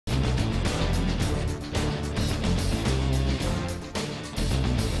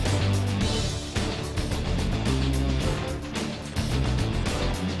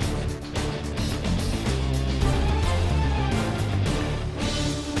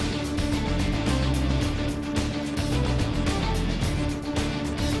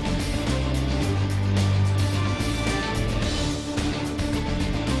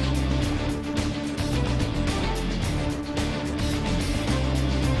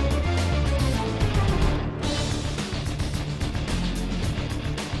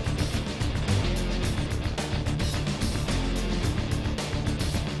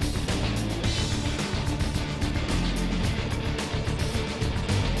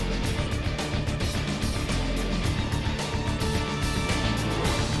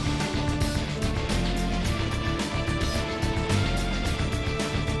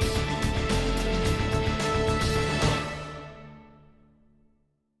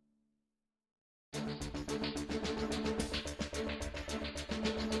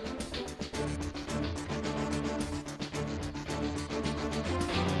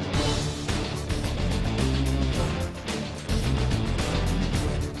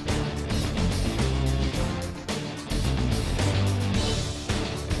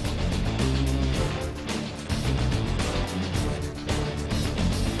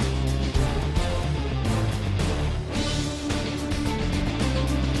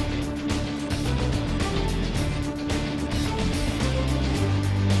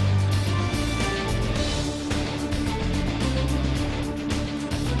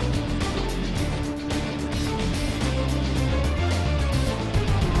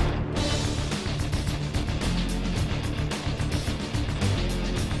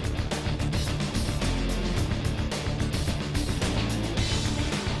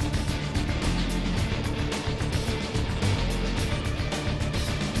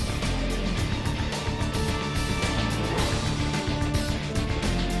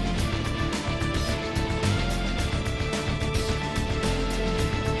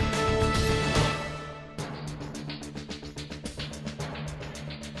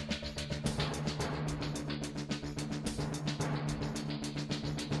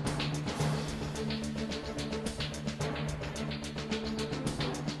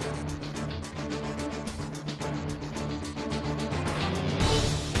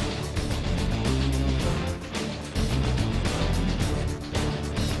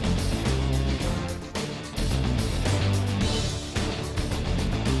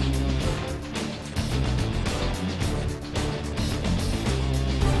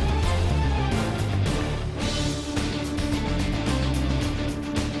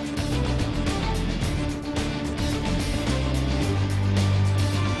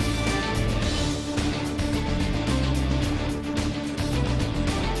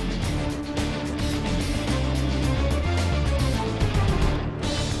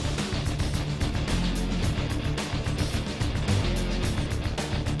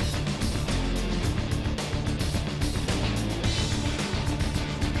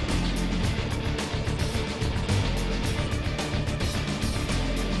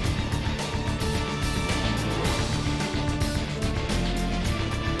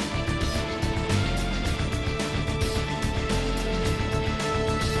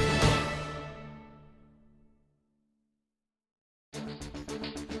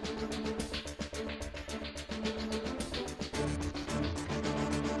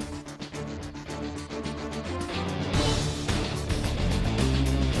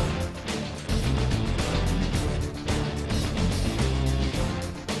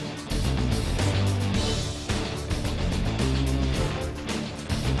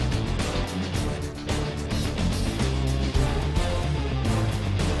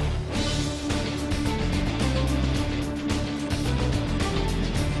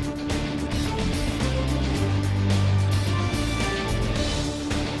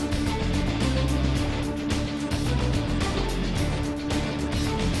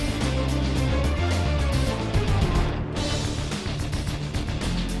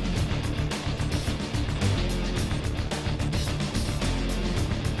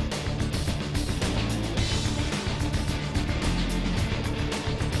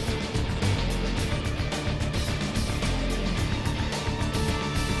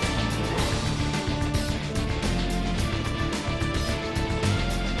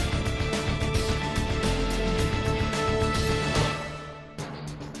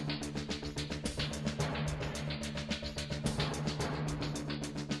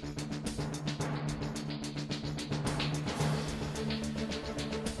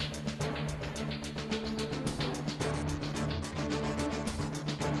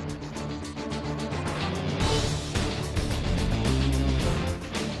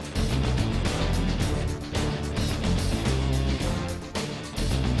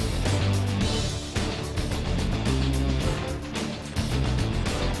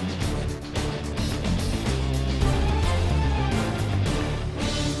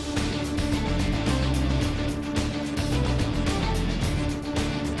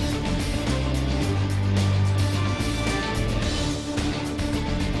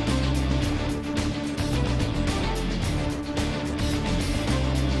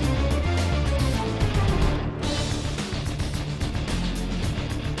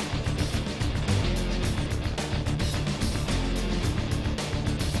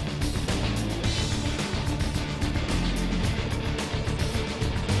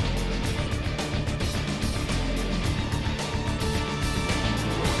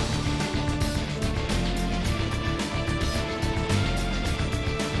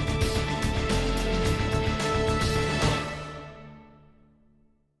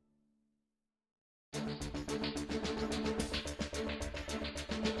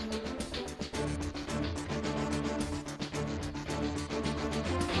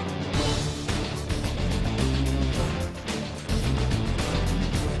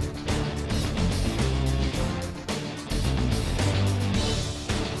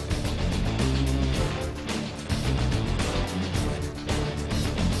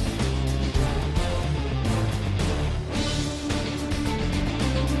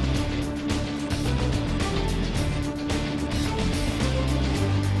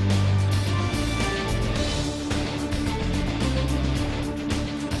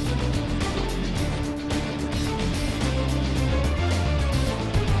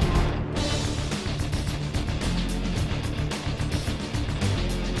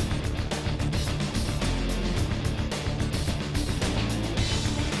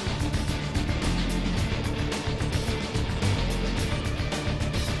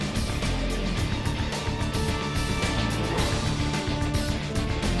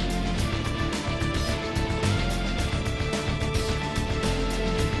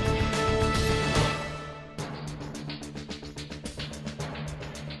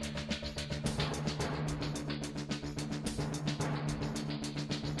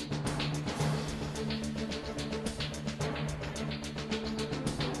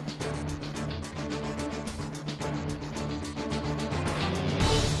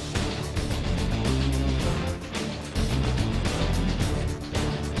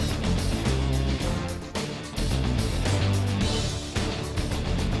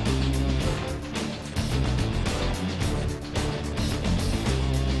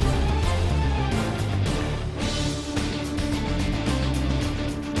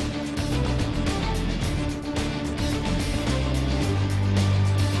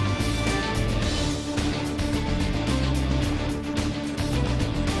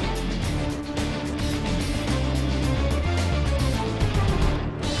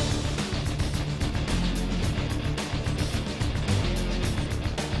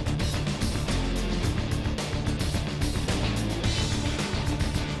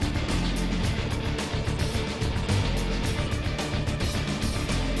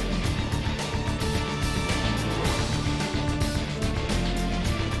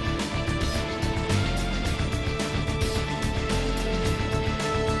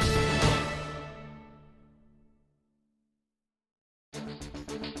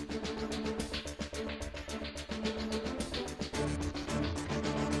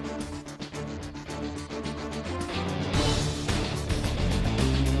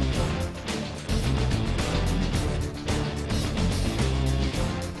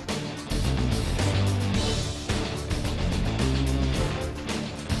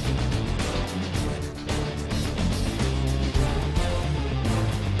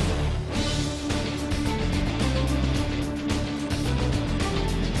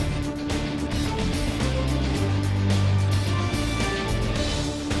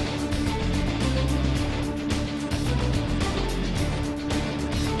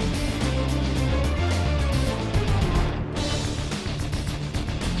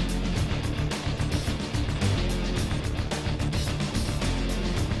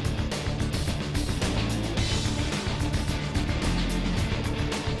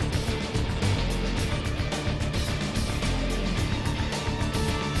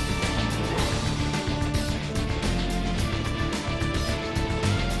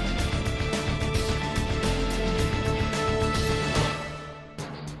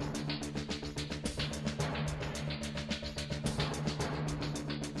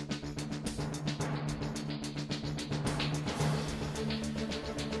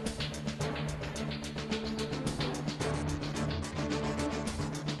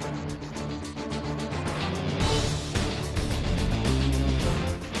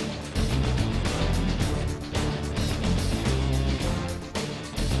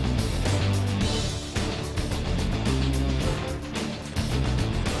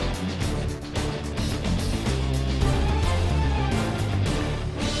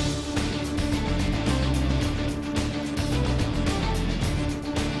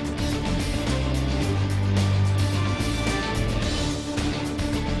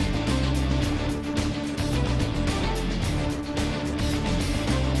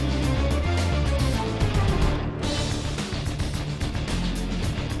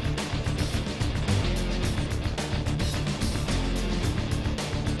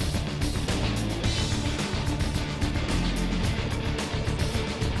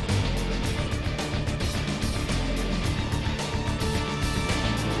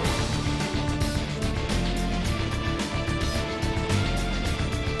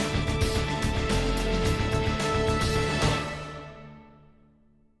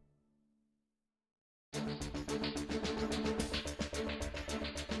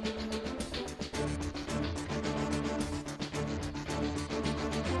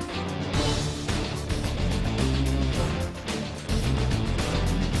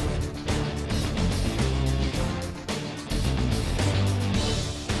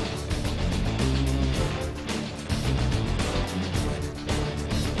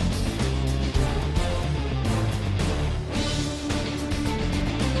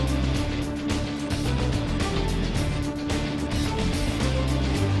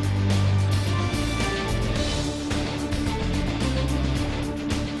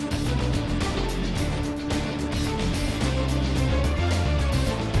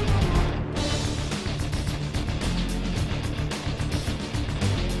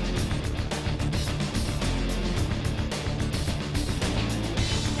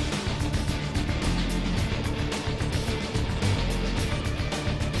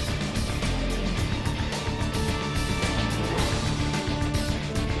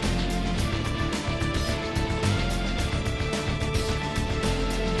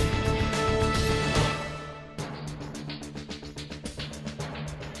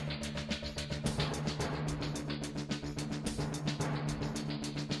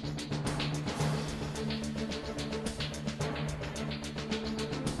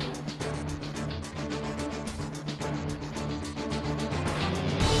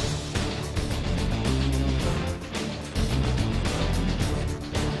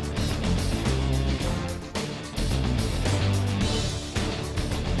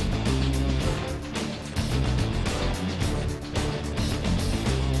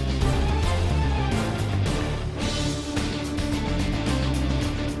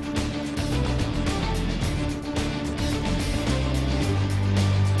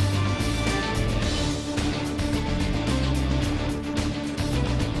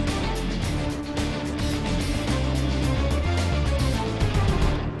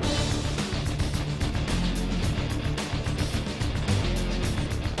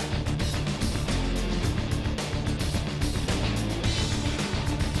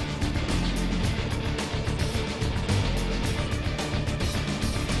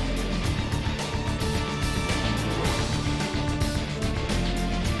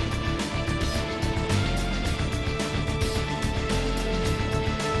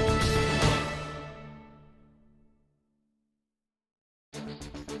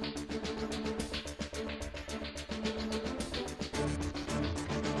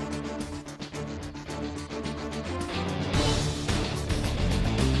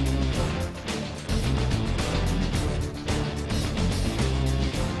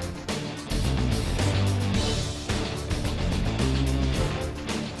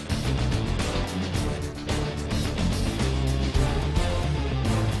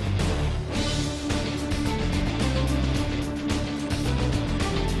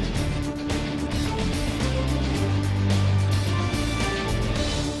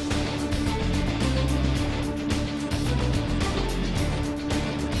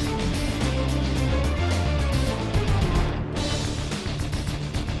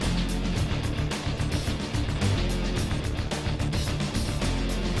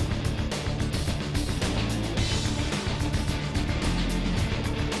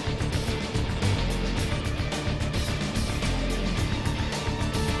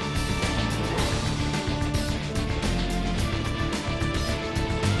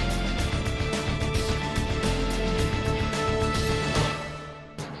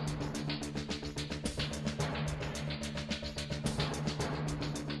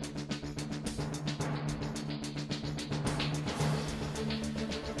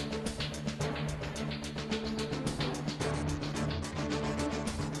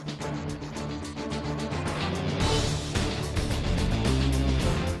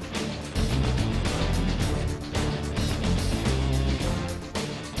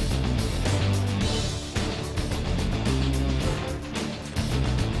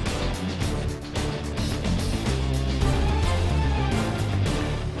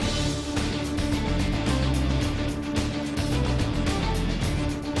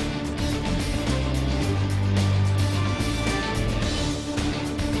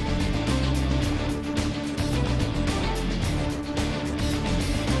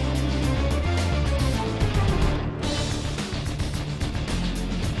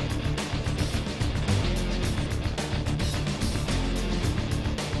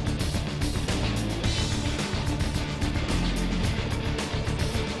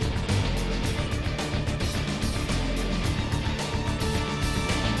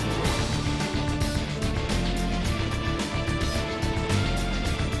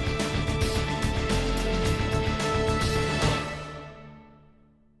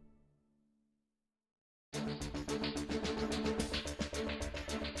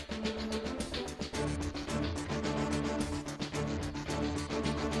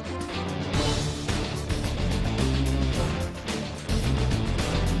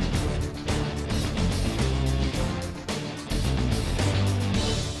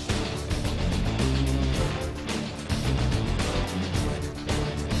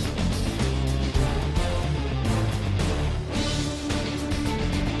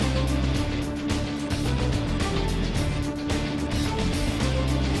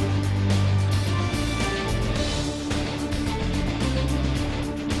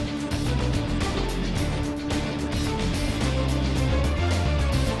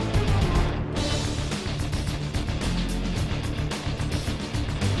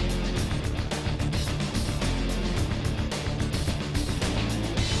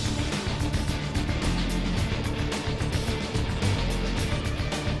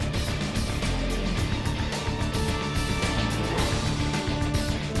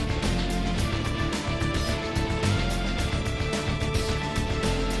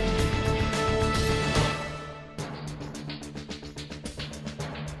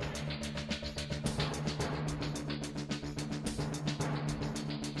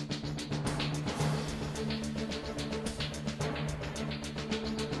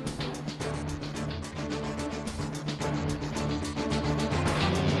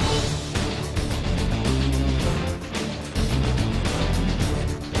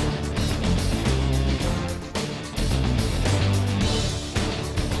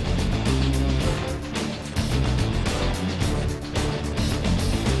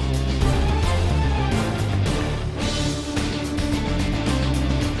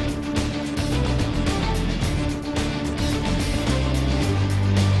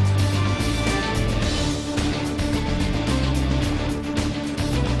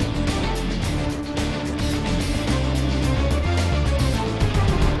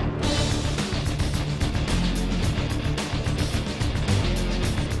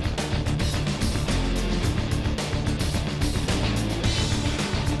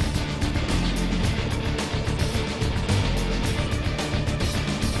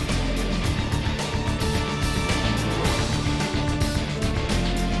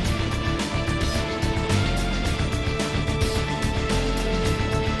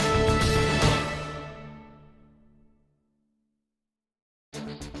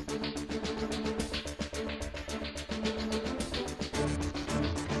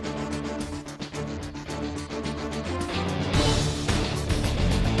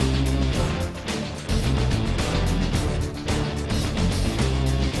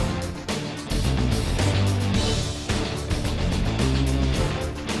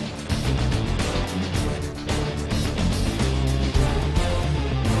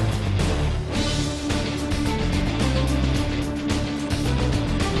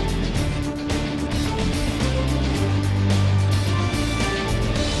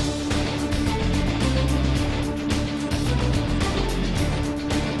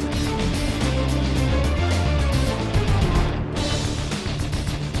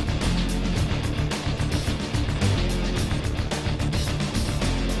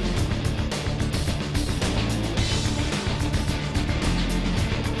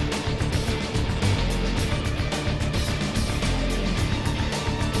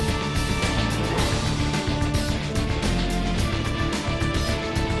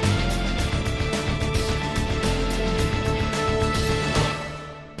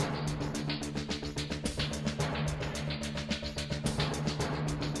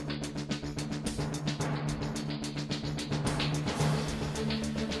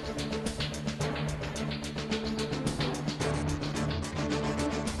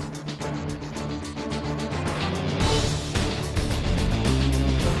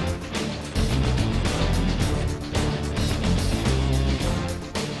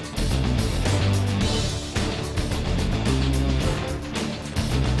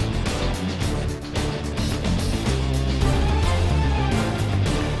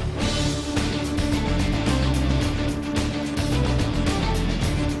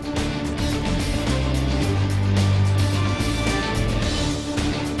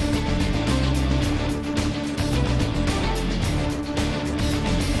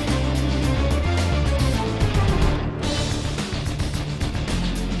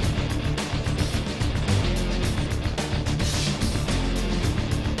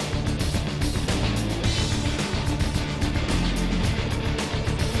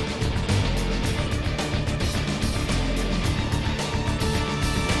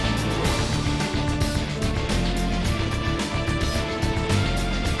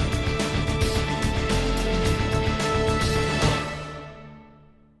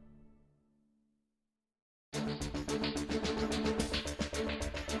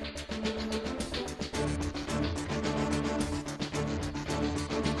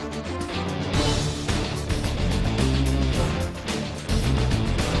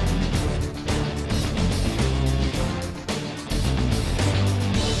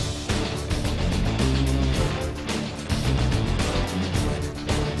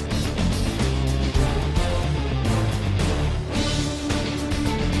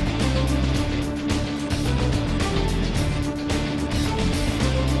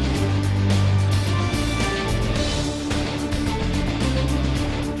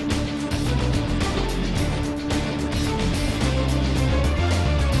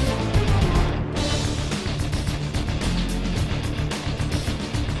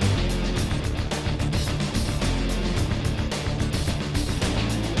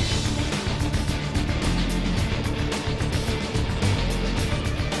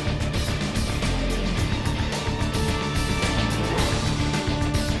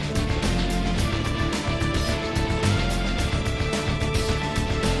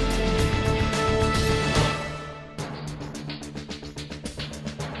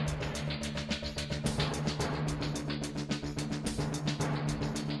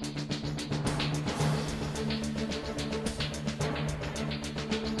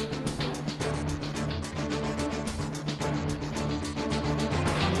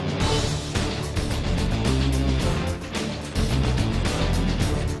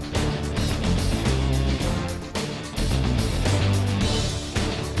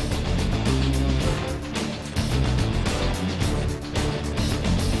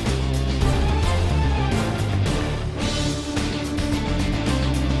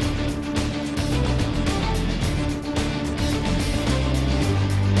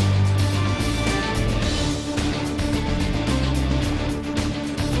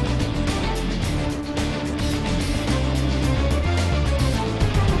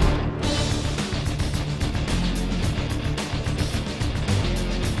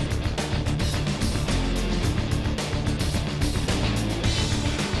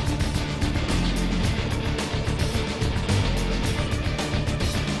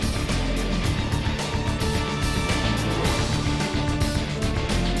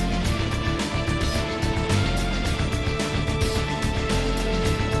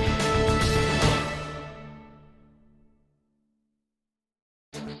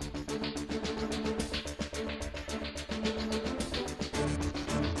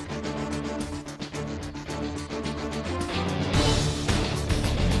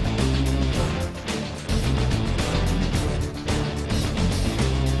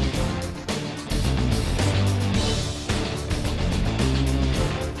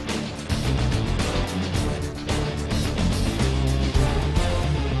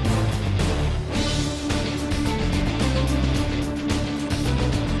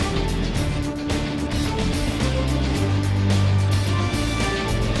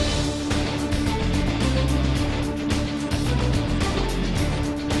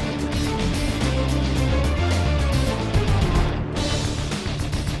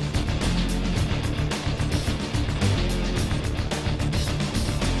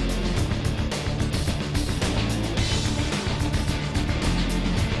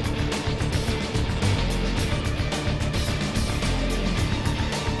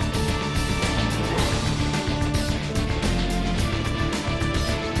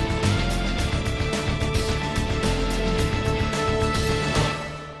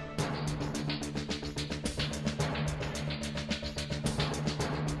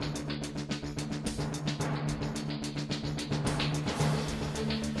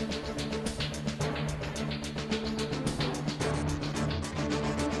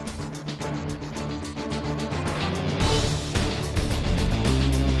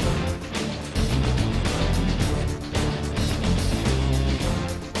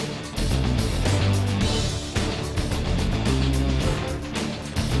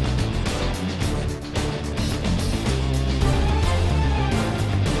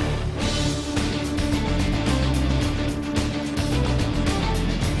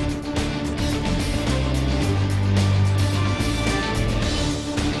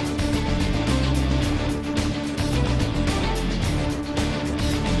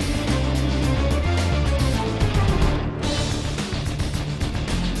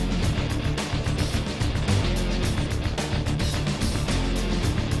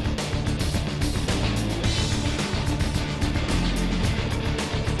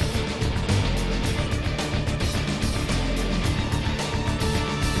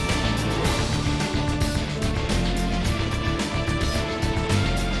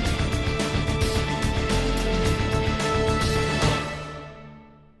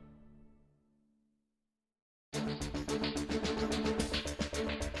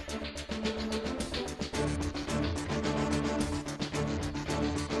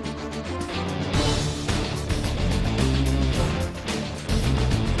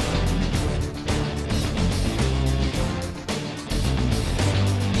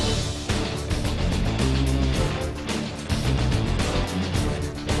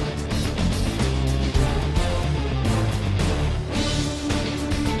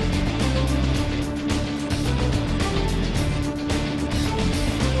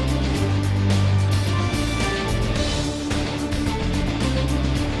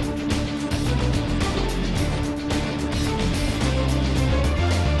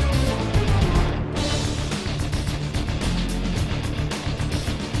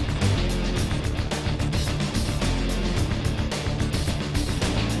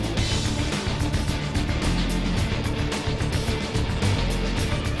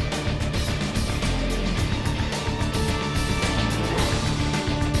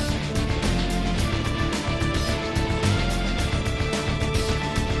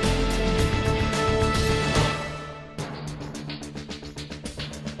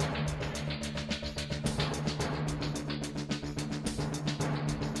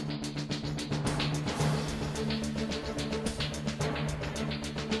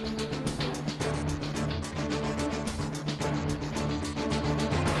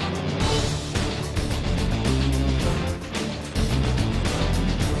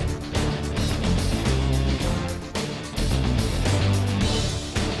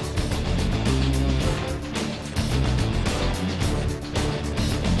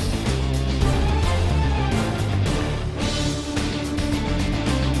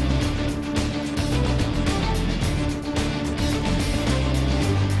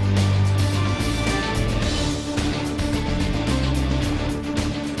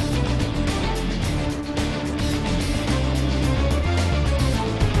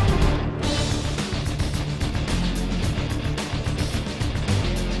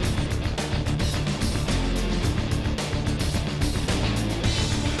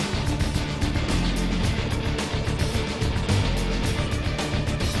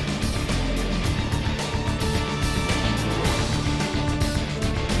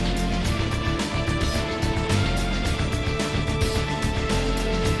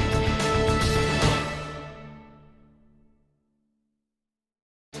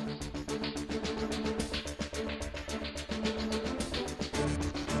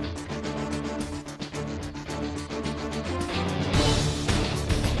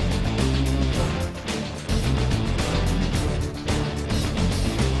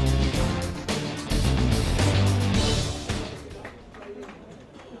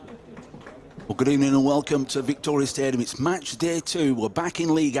Good evening and welcome to Victoria Stadium. It's match day 2. We're back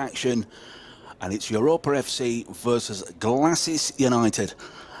in league action and it's Europa FC versus Glacis United.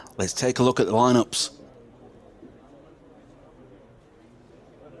 Let's take a look at the lineups.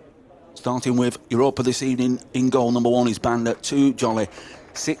 Starting with Europa this evening, in goal number 1 is Banda, 2 Jolly,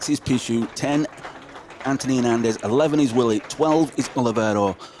 6 is Pichu, 10 Anthony Hernandez, 11 is Willie, 12 is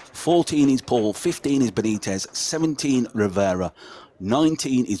Olivero, 14 is Paul, 15 is Benitez, 17 Rivera,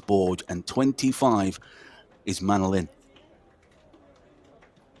 19 is Borg, and 25 is Manolin.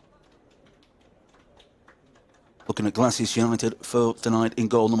 Looking at Glacis United for tonight, in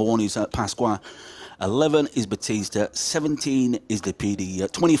goal number 1 is Pasqua, 11 is Batista, 17 is De Pidi,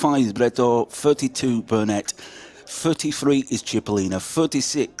 25 is Breto, 32 Burnett, 33 is Cipollina,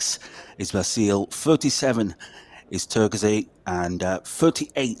 36 is Basile, 37 is Turkazay, and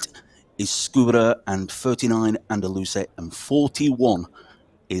 38 is Scura, and 39 Andaluce, and 41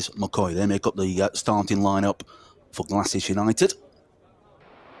 is McCoy. They make up the starting lineup for Glacis United.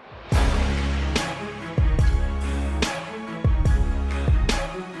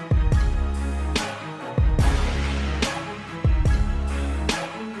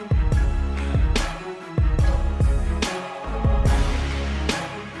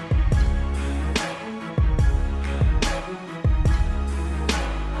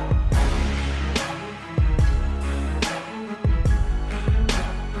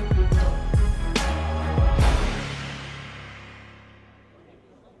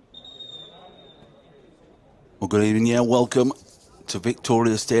 Well, good evening, welcome to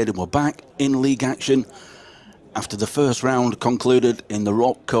Victoria Stadium. We're back in league action after the first round concluded in the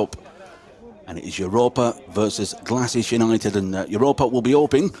Rock Cup, and it is Europa versus Glacis United, and Europa will be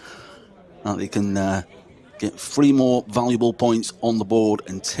hoping that they can get 3 more valuable points on the board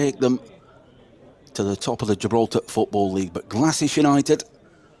and take them to the top of the Gibraltar Football League. But Glacis United,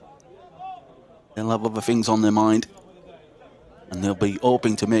 they'll have other things on their mind, and they'll be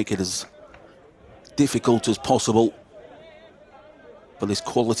hoping to make it as difficult as possible for this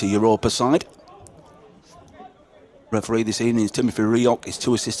quality Europa side. Referee this evening is Timothy Rioch. His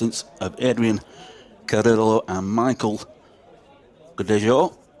 2 assistants of Adrian Carrillo and Michael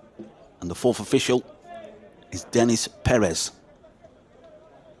Godejo, and the 4th official is Dennis Perez.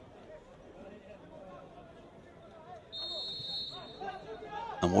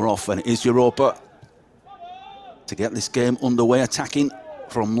 And we're off, and it is Europa to get this game underway, attacking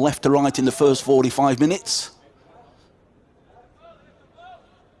from left to right in the first 45 minutes.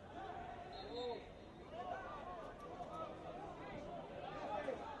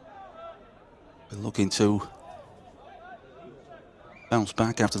 We're looking to bounce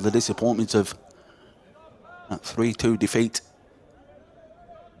back after the disappointment of that 3-2 defeat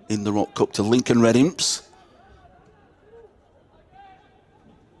in the Rock Cup to Lincoln Red Imps.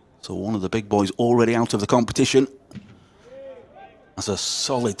 So one of the big boys already out of the competition. That's a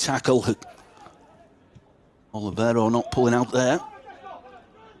solid tackle. Olivero not pulling out there.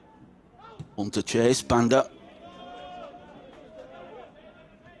 On to chase, Banda.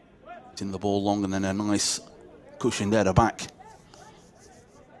 Hitting the ball long, and then a nice cushion there to back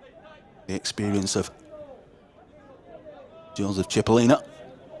the experience of Joseph Cipollina.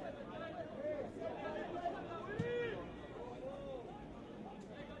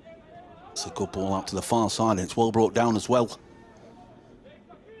 It's a good ball out to the far side, and it's well brought down as well.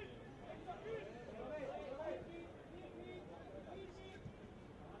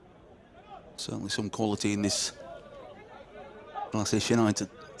 Certainly some quality in this Glacis United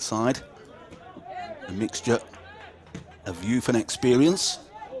side. A mixture of youth and experience.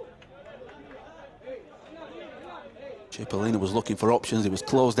 Cipollina was looking for options. He was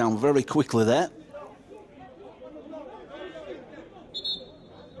closed down very quickly there.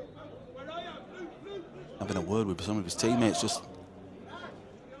 Having a word with some of his teammates, just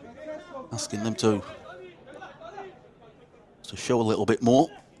asking them to show a little bit more.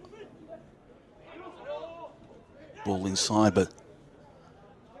 Ball inside, but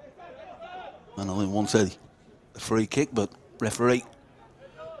Manolin wanted a free kick, but referee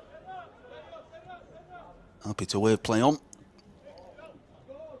happy to wave play on.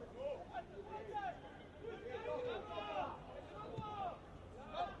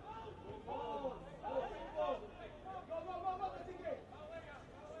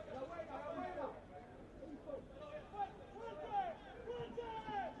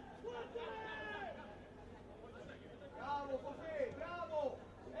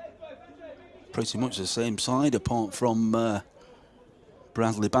 Pretty much the same side, apart from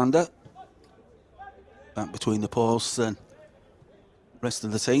Bradley Banda. Back between the posts and rest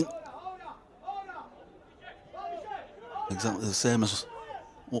of the team. Exactly the same as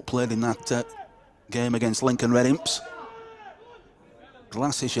what played in that game against Lincoln Red Imps.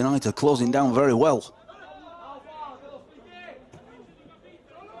 Glacis United closing down very well.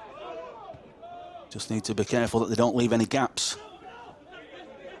 Just need to be careful that they don't leave any gaps.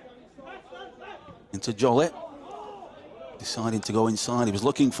 Into Jolly. Deciding to go inside. He was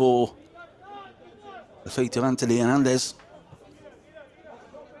looking for the feet of Anthony Hernandez.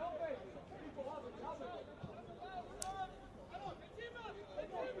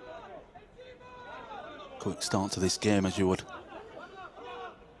 Quick start to this game, as you would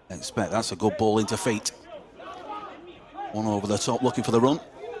expect. That's a good ball into feet. One over the top, looking for the run.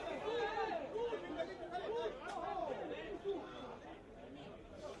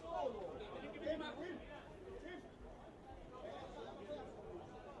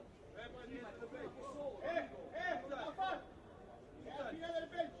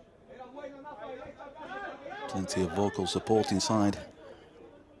 Plenty of vocal support inside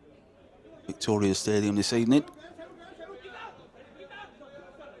Victoria Stadium this evening.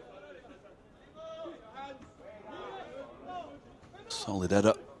 Solid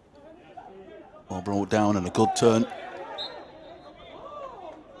header. Ball brought down and a good turn.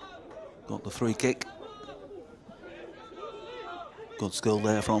 Got the free kick. Good skill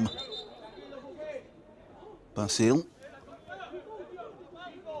there from Basile.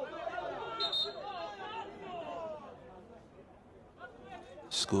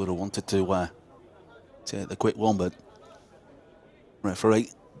 Scooter wanted to take the quick one, but referee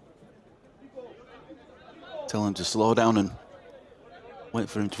tell him to slow down and wait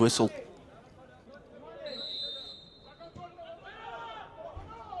for him to whistle.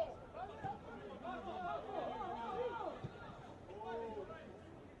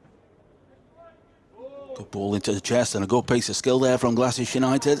 Good ball into the chest and a good piece of skill there from Glacis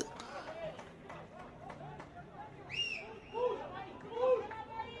United.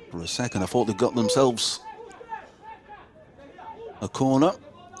 For a second, I thought they got themselves a corner.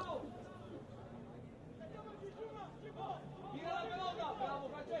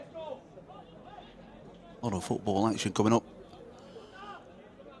 A lot of football action coming up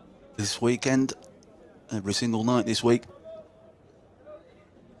this weekend, every single night this week.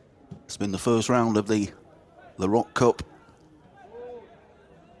 It's been the first round of the Rock Cup.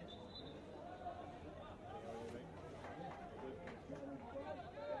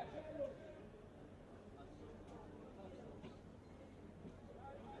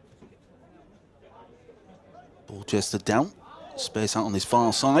 Ball chested down, space out on his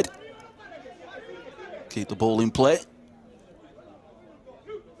far side. Keep the ball in play.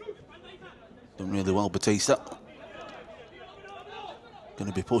 Done really well, Batista. Going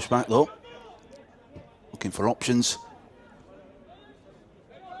to be pushed back though. Looking for options.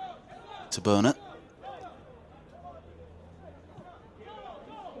 To Burnett.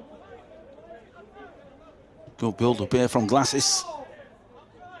 Good build up here from Glacis.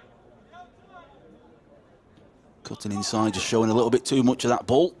 Cutting inside, just showing a little bit too much of that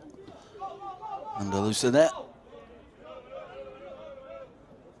ball. Andalusia there.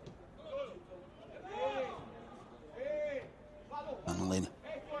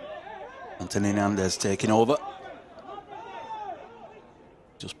 Anthony Hernandez taking over.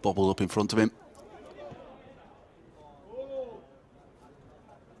 Just bobbled up in front of him.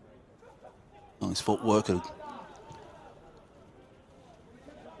 Nice footwork.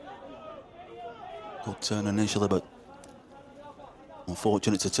 Good turn initially, but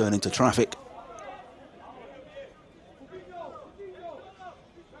unfortunate to turn into traffic.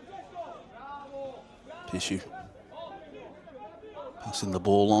 Tissue. Passing the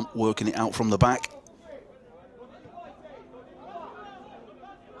ball on, working it out from the back.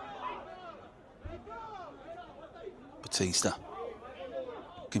 Batista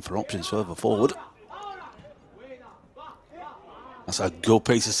looking for options further forward. That's a good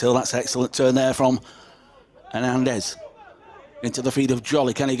piece of skill. That's excellent turn there from Hernandez. Into the feet of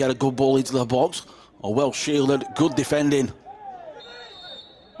Jolly. Can he get a good ball into the box? Oh, well shielded, good defending.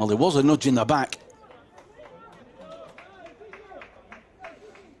 Well, there was a nudge in the back.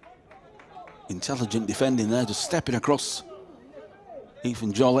 Intelligent defending there, just stepping across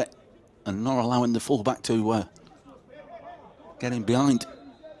Ethan Jolly and not allowing the fullback to get in behind.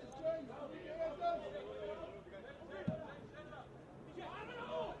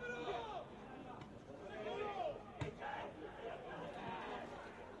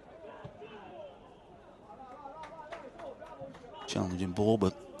 Challenging ball,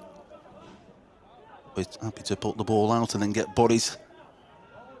 but we're happy to put the ball out and then get bodies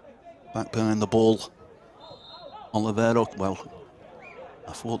back behind the ball. Olivero, well,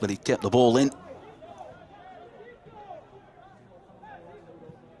 I thought that he kept the ball in.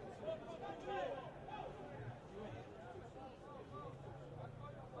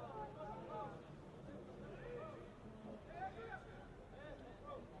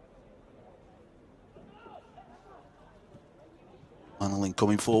 Manolin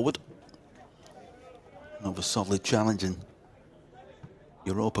coming forward. Another solid challenge, and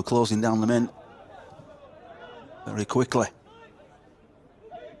Europa closing down the men very quickly.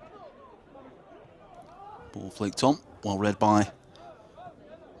 Ball flicked on, well read by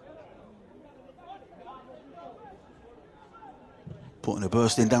putting a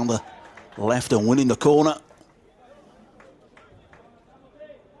burst in down the left and winning the corner.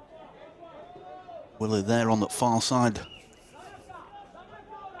 Willard there on the far side,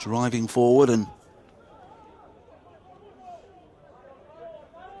 driving forward and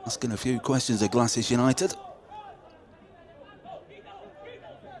asking a few questions of Glacis United.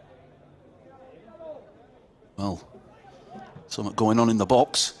 Well, something going on in the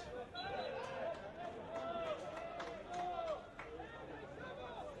box.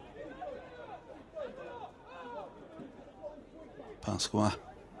 Pasqua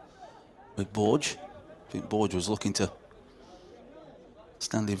with Borge. I think Borge was looking to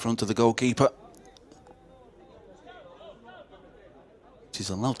stand in front of the goalkeeper, which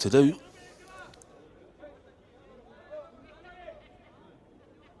he's allowed to do.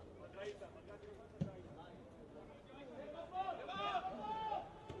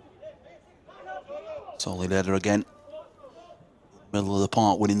 Solid header again. Middle of the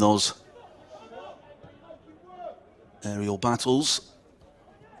park, winning those aerial battles.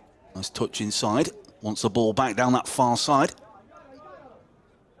 Nice touch inside. Wants the ball back down that far side.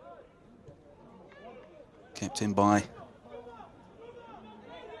 Kept in by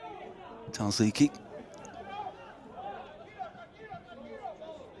Talziki.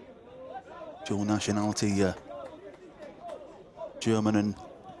 Dual nationality, German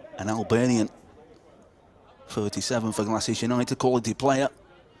and Albanian. 37 for Glacis United, quality player.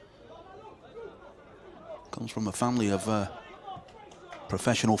 Comes from a family of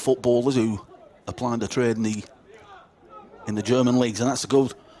professional footballers who applied the trade in the German leagues, and that's a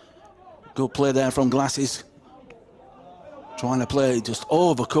good play there from Glacis. Trying to play, just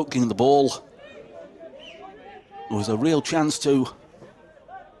overcooking the ball. There was a real chance to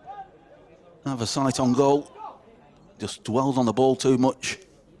have a sight on goal. Just dwelled on the ball too much.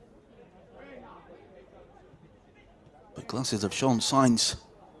 But Glacis have shown signs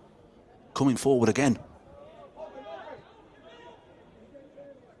coming forward again.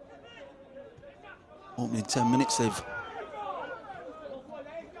 Opening 10 minutes, they've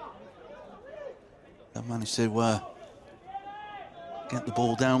managed to get the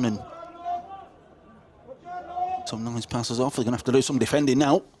ball down and some nice passes off. They're going to have to do some defending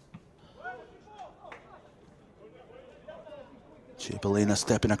now. Cipollina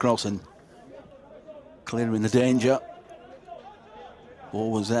stepping across and clearing the danger.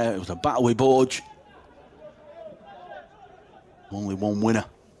 Ball was there, it was a battle with Borge. Only one winner.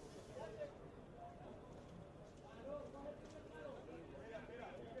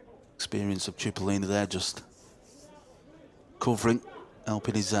 Experience of Cipollina there, just covering,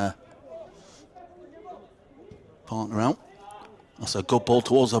 helping his partner out. That's a good ball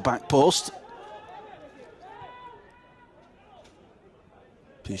towards the back post.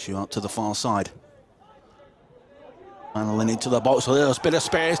 Pichu out to the far side. Manolin into the box, so there's a bit of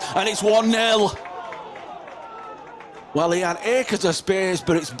space, and it's 1-0. Well, he had acres of space,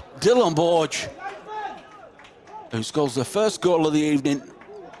 but it's Dylan Borge who scores the first goal of the evening.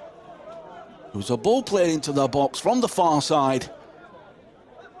 It was a ball played into the box from the far side.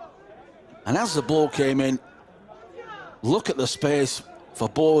 And as the ball came in, look at the space for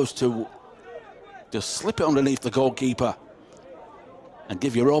Borge to just slip it underneath the goalkeeper and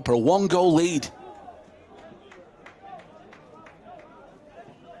give Europa a 1-goal lead.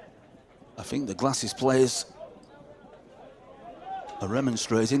 I think the Glacis players are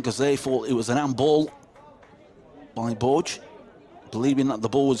remonstrating because they thought it was an handball by Borge, believing that the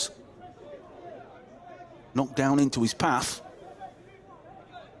ball was knocked down into his path.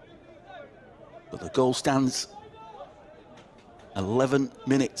 But the goal stands. 11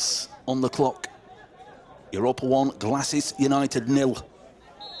 minutes on the clock. Europa 1, Glacis United 0.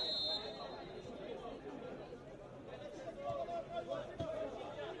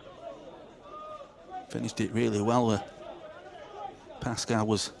 Finished it really well. Pascal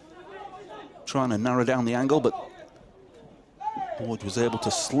was trying to narrow down the angle, but Borge was able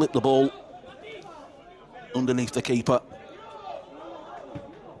to slip the ball underneath the keeper.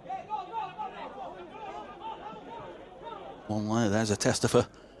 One there, there's a tester for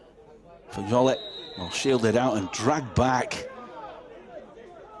Jolet. Well, shielded out and dragged back.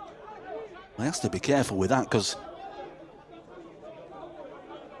 He has to be careful with that because,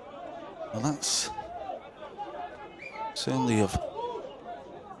 well, that's certainly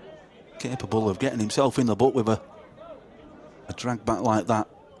capable of getting himself in the butt with a A drag back like that.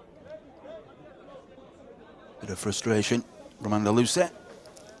 Bit of frustration from Andalusia.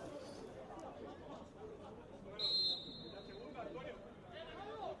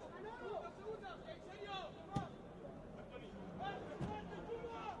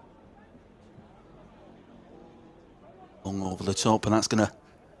 Long over the top, and that's going to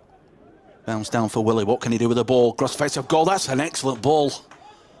bounce down for Willie. What can he do with the ball? Cross face of goal. That's an excellent ball.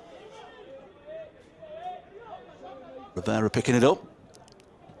 Rivera picking it up.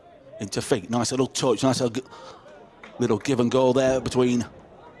 Into feet. Nice little touch. Nice little give and go there between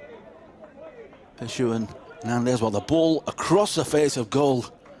Peshu and Hernandez. Well, the ball across the face of goal.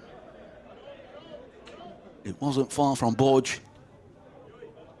 It wasn't far from Borge.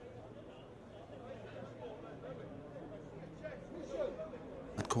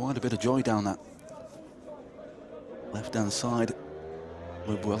 Had quite a bit of joy down that left-hand side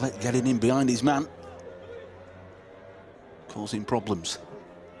with Willett getting in behind his man, causing problems.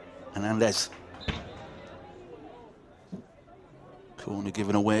 Hernandez. Corner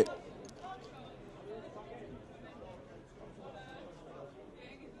given away.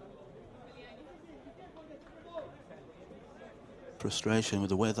 Frustration with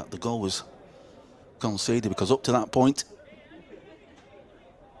the way that the goal was conceded, because up to that point,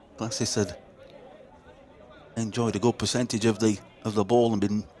 Glacis had enjoyed a good percentage of the ball and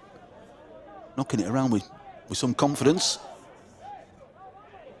been knocking it around with some confidence.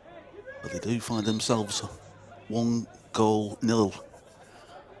 But they do find themselves 1-0.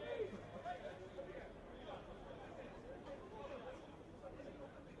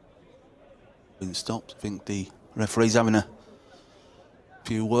 Been stopped. I think the referee's having a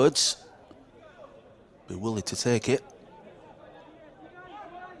few words. Be willing to take it.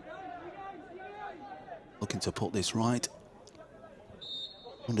 Looking to put this right.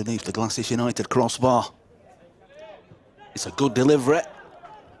 Underneath the Glacis United crossbar. It's a good delivery.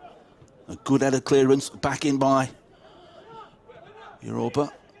 A good headed clearance, back in by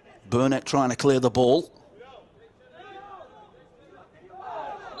Europa. Burnett trying to clear the ball.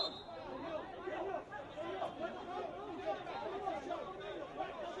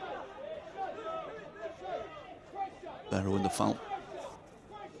 Barrow in the foul.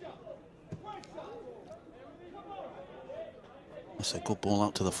 That's a good ball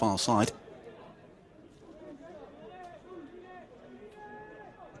out to the far side.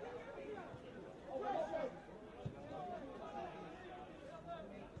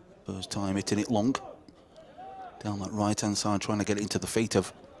 First time hitting it long. Down that right-hand side, trying to get it into the feet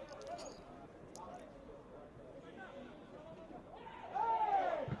of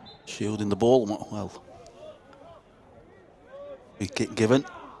shielding the ball. Well, big kick given.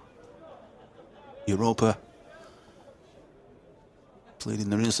 Europa pleading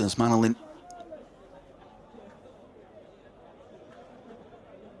their innocence. Manolin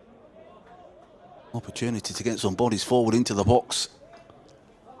opportunity to get some bodies forward into the box.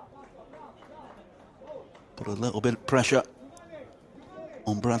 Put a little bit of pressure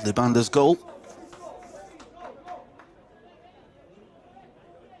on Bradley Bander's goal.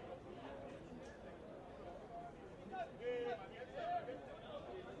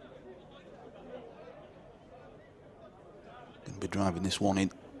 Going to be driving this one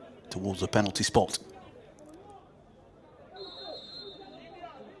in towards the penalty spot.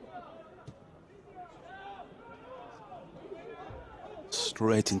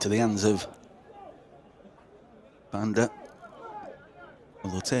 Straight into the hands of Bander.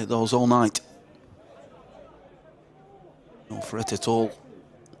 Well, they'll take those all night. No threat at all.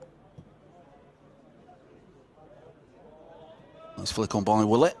 Nice flick on by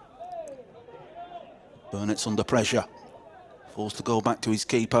Willett. Burnett's under pressure. Forced to go back to his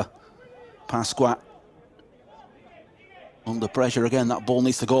keeper, Pasqua. Under pressure again, that ball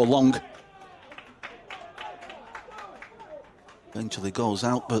needs to go long. Eventually goes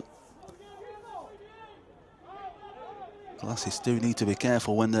out, but Glacis do need to be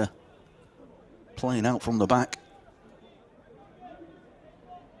careful when they're playing out from the back.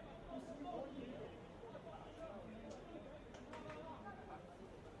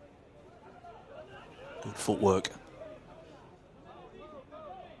 Good footwork.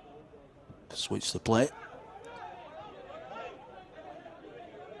 Switch the play.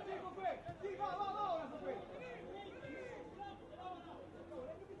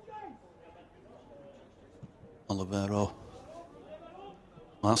 Olivero.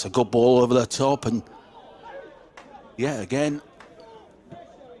 Well, that's a good ball over the top, and yeah, again,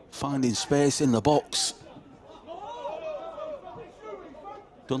 finding space in the box.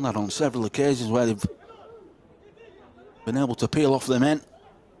 Done that on several occasions where they've been able to peel off the men,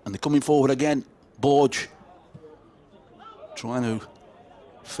 and they're coming forward again. Borge Trying to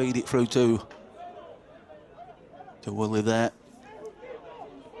feed it through to Willie there.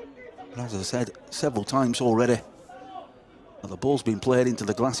 But as I said several times already, the ball's been played into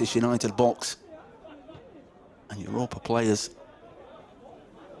the Glacis United box, and Europa players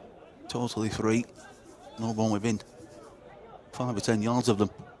totally free. No one within 5 or 10 yards of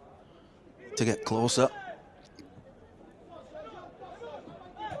them to get closer.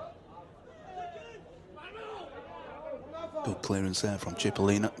 Good clearance there from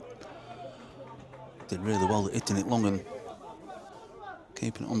Cipollina. Did really well hitting it long and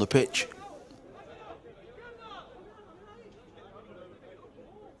keeping it on the pitch.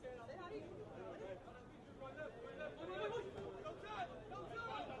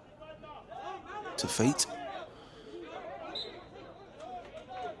 To feet.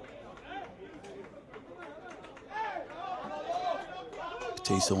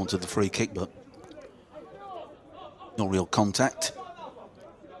 Batista wanted the free kick, but no real contact.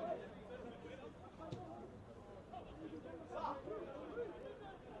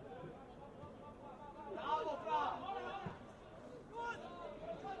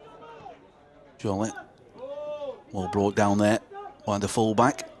 Jolie, well brought down there by the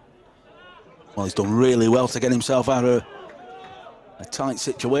fullback. Well, he's done really well to get himself out of a tight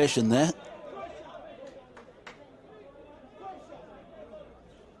situation there.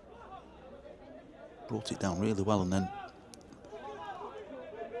 Brought it down really well and then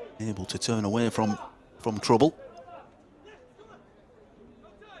able to turn away from trouble.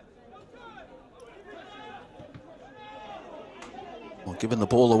 Well, giving the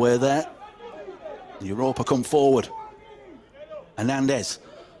ball away there. Europa come forward. Hernandez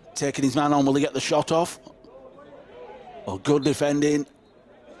taking his man on. Will he get the shot off? Well, good defending.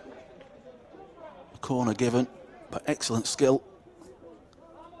 A corner given, but excellent skill.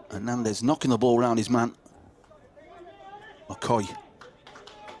 Hernandez knocking the ball around his man. McCoy.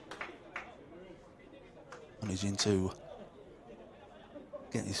 And he's into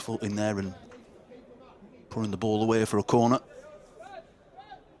getting his foot in there and pulling the ball away for a corner.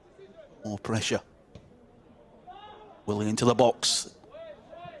 More pressure. Willie into the box.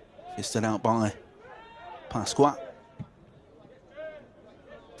 Fisted out by Pasqua.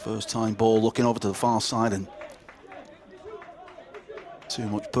 First time ball looking over to the far side and too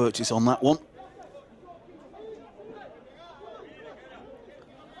much purchase on that one.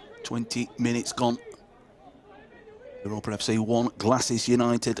 20 minutes gone. Europa FC 1, Glacis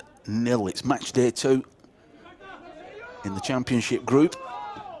United 0. It's match day 2 in the championship group.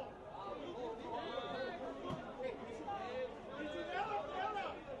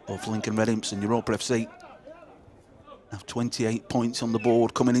 Both Lincoln Red Imps and Europa FC have 28 points on the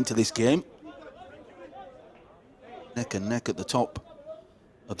board coming into this game. Neck and neck at the top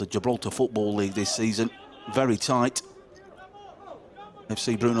of the Gibraltar Football League this season. Very tight.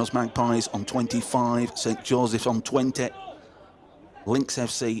 FC Bruno's Magpies on 25, St Joseph's on 20, Lynx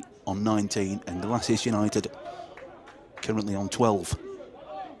FC on 19 and Glacis United currently on 12.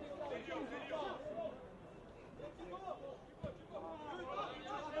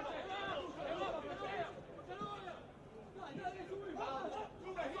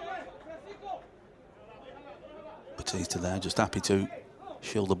 Batista there, just happy to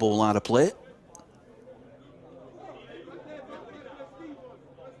shield the ball out of play.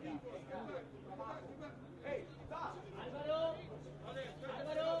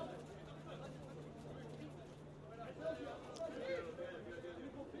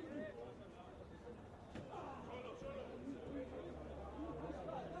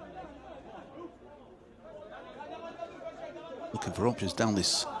 Looking for options down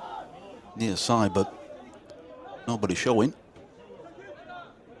this near side, but nobody showing.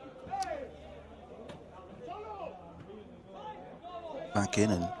 Back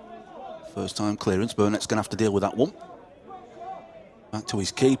in and first time clearance. Burnett's going to have to deal with that one. Back to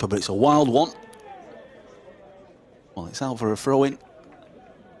his keeper, but it's a wild one. Well, it's out for a throw-in.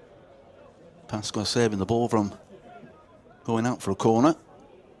 Pasqua saving the ball from going out for a corner.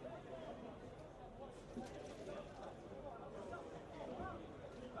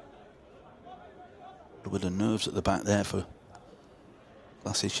 With the nerves at the back there for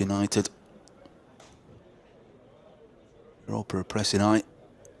Glacis United. Europa are pressing high,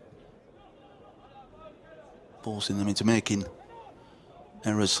 forcing them into making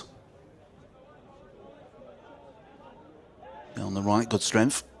errors. On the right, good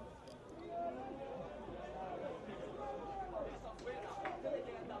strength.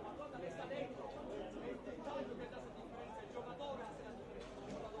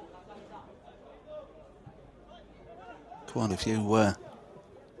 Quite a few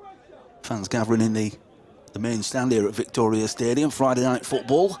fans gathering in the the main stand here at Victoria Stadium. Friday night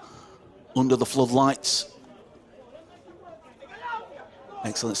football under the floodlights.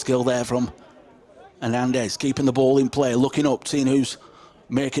 Excellent skill there from Hernandez, keeping the ball in play, looking up, seeing who's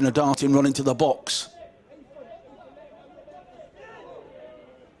making a darting run into the box.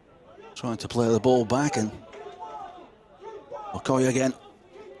 Trying to play the ball back, and Okoye again.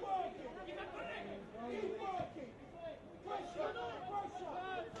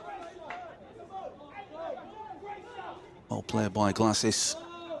 Well played by Glacis.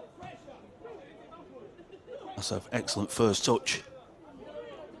 That's an excellent first touch.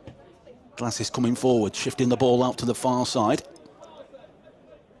 Glacis coming forward, shifting the ball out to the far side.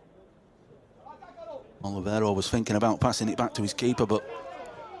 Oliveira was thinking about passing it back to his keeper, but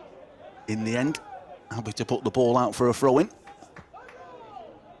in the end, happy to put the ball out for a throw-in.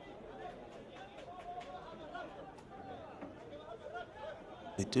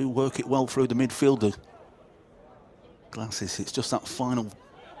 They do work it well through the midfielder. Glacis, it's just that final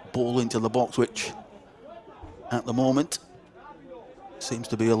ball into the box, which at the moment seems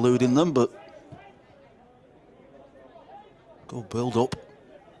to be eluding them, but go build up.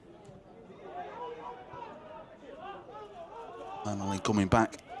 Finally coming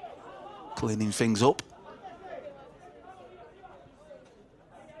back, cleaning things up.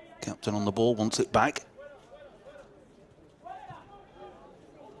 Captain on the ball, wants it back.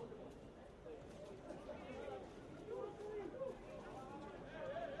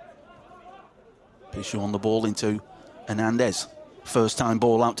 Pishu on the ball into Hernandez. First time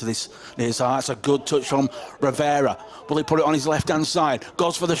ball out to this near side. That's a good touch from Rivera. Will he put it on his left-hand side?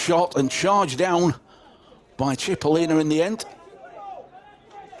 Goes for the shot and charged down by Cipollina in the end.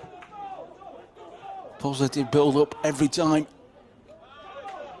 Positive build-up every time.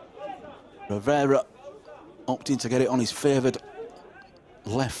 Rivera opting to get it on his favoured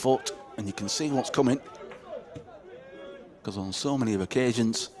left foot, and you can see what's coming, because on so many of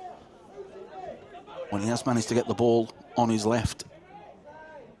occasions when he has managed to get the ball on his left,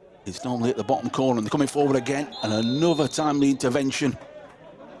 it's normally at the bottom corner, and they're coming forward again, and another timely intervention.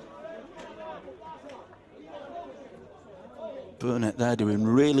 Burnett there doing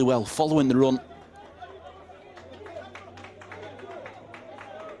really well, following the run,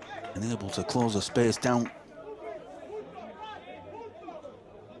 and able to close the space down.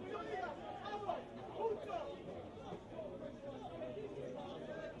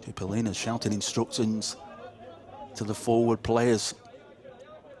 Cipollina's shouting instructions to the forward players.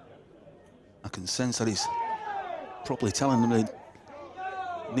 I can sense that he's probably telling them they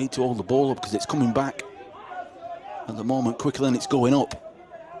need to hold the ball up, because it's coming back at the moment quicker than it's going up.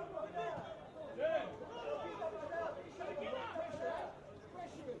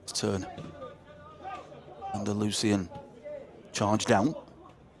 Turn Andalusian charge down.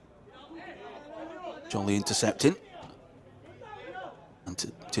 Jolly intercepting,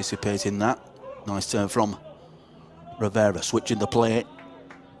 anticipating that. Nice turn from Rivera, switching the play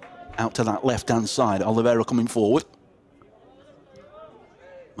out to that left-hand side. Oliveira coming forward.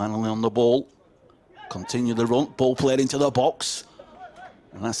 Manley on the ball. Continue the run. Ball played into the box.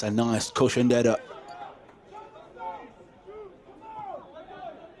 And that's a nice cushioned header.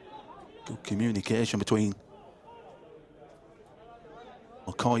 Good communication between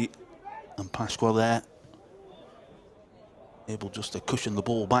Okoye and Pasqua there. Able just to cushion the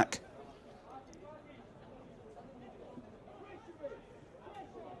ball back.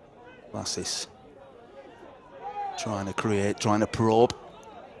 Glacis trying to create, trying to probe.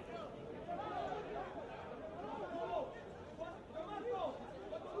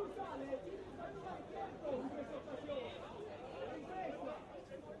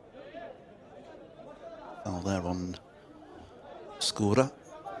 Oh, there on Skura.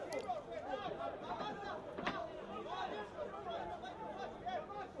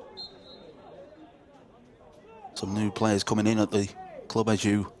 Some new players coming in at the club, as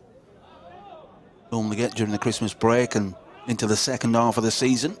you normally get during the Christmas break and into the second half of the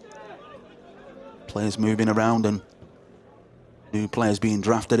season. Players moving around and new players being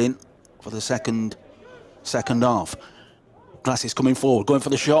drafted in for the second half. Glacis coming forward, going for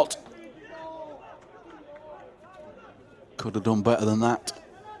the shot. Could have done better than that.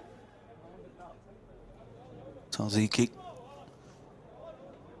 Tarziki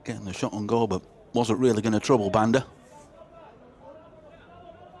getting the shot on goal, but wasn't really going to trouble Banda.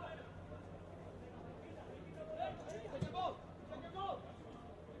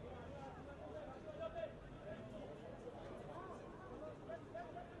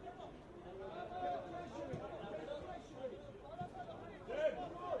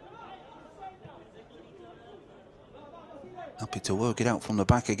 Happy to work it out from the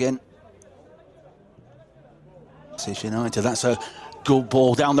back again. Glacis United, that's a good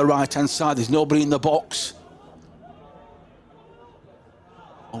ball down the right-hand side. There's nobody in the box.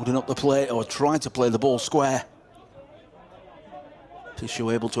 Holding up the play, or trying to play the ball square.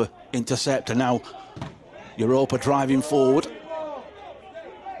 Tissue able to intercept, and now Europa driving forward.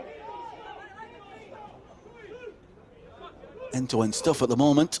 End-to-end stuff at the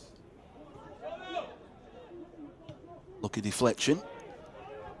moment. Lucky deflection.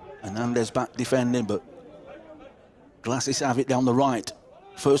 Hernandez back defending, but Glacis have it down the right.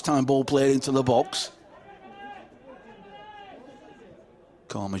 First time ball played into the box.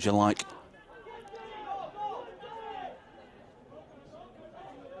 Calm as you like.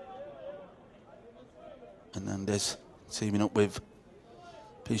 Hernandez teaming up with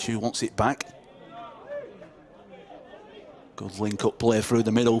Pichu, wants it back. Good link-up play through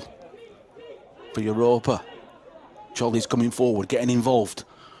the middle for Europa. Cholly's coming forward, getting involved.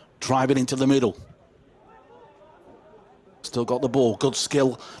 Driving into the middle. Still got the ball, good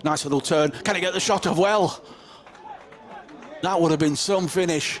skill. Nice little turn. Can he get the shot off? Well, that would have been some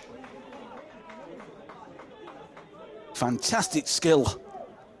finish. Fantastic skill.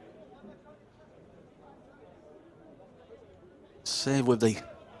 Save with the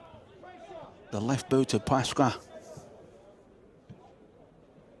left boot of Pasqua.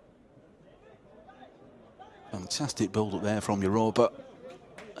 Fantastic build up there from Europa,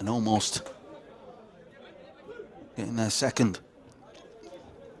 and almost getting their second.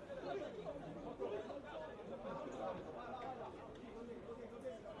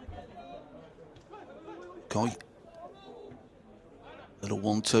 Coy, little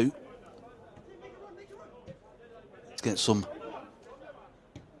 1-2. Let's get some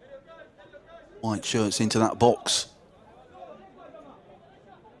white shirts into that box.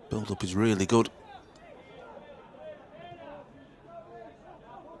 Build up is really good.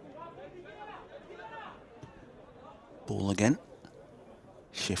 Ball again,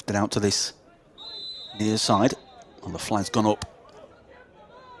 shifted out to this near side, and the flag's gone up.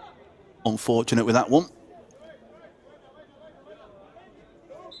 Unfortunate with that one.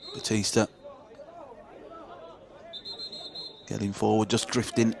 Batista getting forward, just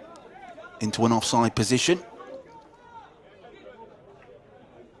drifting into an offside position.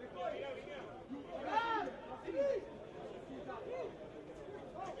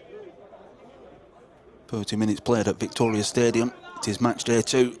 "30 minutes played at Victoria Stadium. It is match day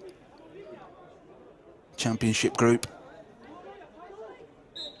 2. Championship group.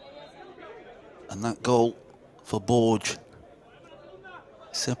 And that goal for Borge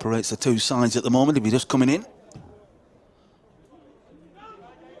separates the two sides at the moment. He'll be just coming in.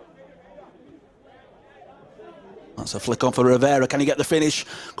 That's a flick on for Rivera. Can he get the finish?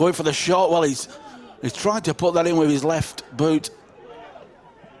 Going for the shot. Well, he's tried to put that in with his left boot.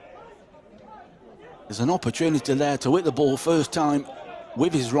 There's an opportunity there to hit the ball first time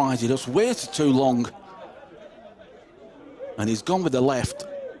with his right. He just waited too long, and he's gone with the left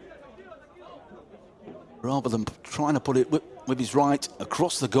rather than trying to put it with his right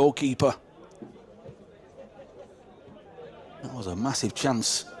across the goalkeeper. That was a massive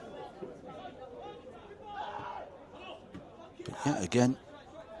chance. But yet again,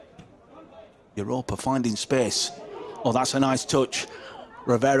 Europa finding space. Oh, that's a nice touch.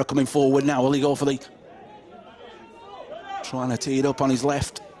 Rivera coming forward now. Will he go for the... Trying to tee it up on his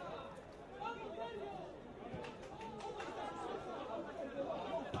left.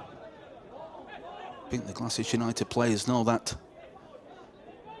 I think the Glacis United players know that.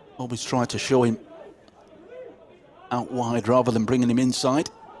 Always try to show him out wide rather than bringing him inside.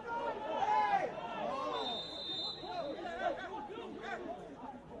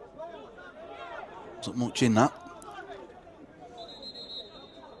 Wasn't much in that.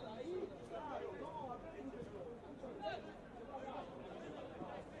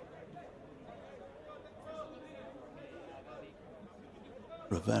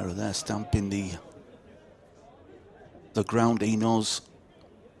 Rivera there stamping the ground. He knows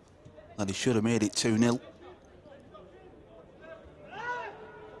that he should have made it 2-0.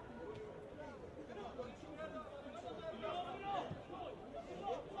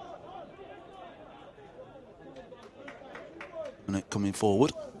 And it coming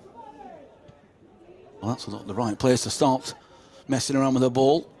forward. Well, that's not the right place to start messing around with the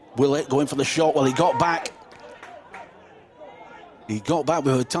ball. Willett going for the shot. Well, he got back. He got back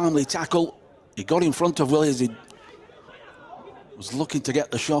with a timely tackle. He got in front of Willie as he was looking to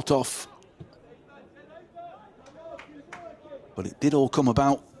get the shot off. But it did all come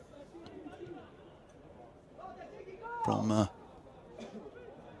about from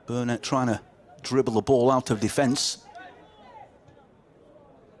Burnett trying to dribble the ball out of defence.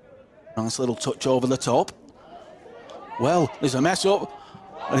 Nice little touch over the top. Well, there's a mess up.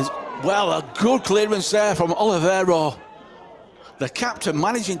 And well, a good clearance there from Olivero. The captain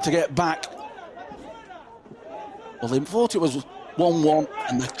managing to get back. Well, they thought it was 1-1,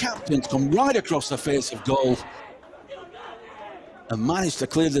 and the captain's come right across the face of goal and managed to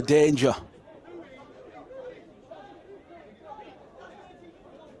clear the danger.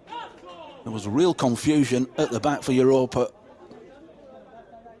 There was real confusion at the back for Europa.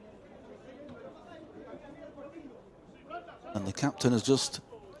 And the captain has just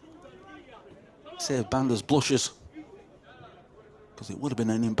saved Banda's blushes, because it would have been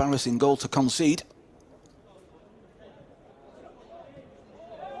an embarrassing goal to concede.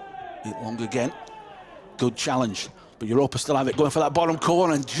 Hit long again. Good challenge, but Europa still have it, going for that bottom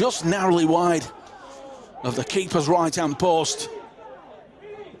corner and just narrowly wide of the keeper's right-hand post.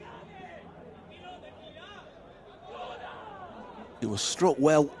 It was struck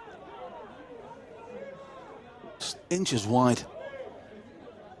well, just inches wide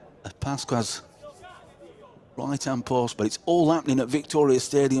of Pasqua's right-hand post, but it's all happening at Victoria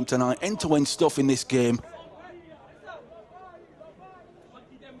Stadium tonight. End-to-end stuff in this game.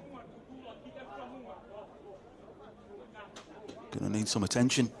 Gonna need some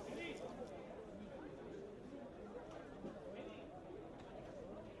attention.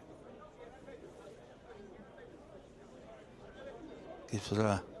 Gives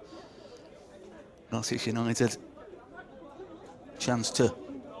Glacis United chance to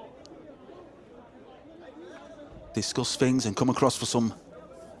discuss things and come across for some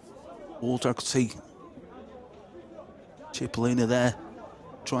water. I could see Cipollina there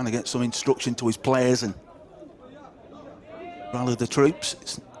trying to get some instruction to his players and rally the troops.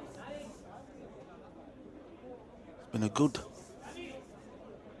 It's been a good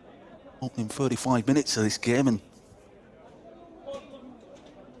opening 35 minutes of this game, and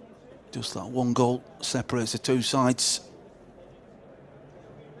just that one goal separates the two sides.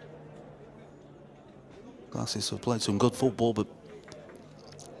 Glacis have played some good football, but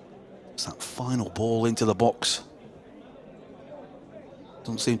it's that final ball into the box.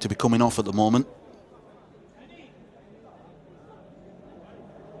 Doesn't seem to be coming off at the moment.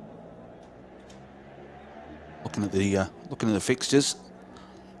 Looking at the fixtures,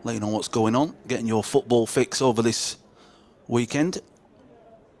 let you know what's going on, getting your football fix over this weekend.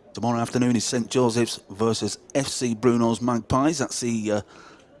 Tomorrow afternoon is St Joseph's versus FC Bruno's Magpies. That's the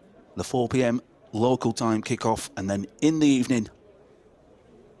 4 p.m. local time kickoff, and then in the evening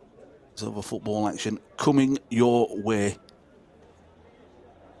there's other football action coming your way,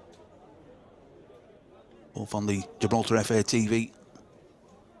 both on the Gibraltar FA TV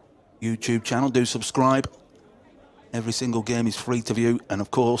YouTube channel. Do subscribe. Every single game is free to view, and of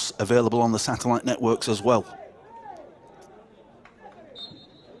course available on the satellite networks as well.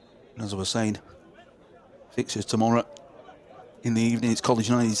 And as I was saying, fixtures tomorrow in the evening, it's College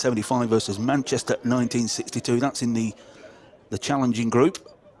 1975 versus Manchester 1962. That's in the challenging group.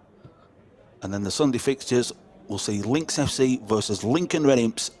 And then the Sunday fixtures, we'll see Lynx FC versus Lincoln Red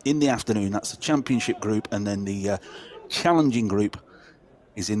Imps in the afternoon. That's the championship group. And then the challenging group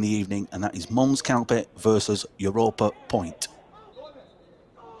is in the evening, and that is Mons Calpe versus Europa Point.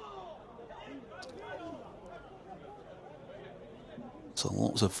 So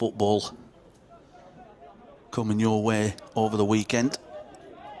lots of football coming your way over the weekend.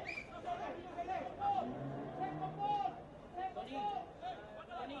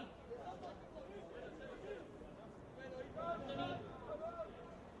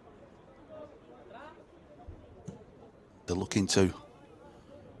 They're looking to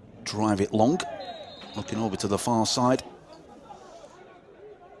drive it long, looking over to the far side.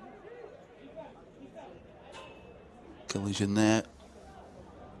 Collision there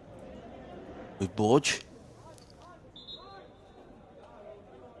with Borge.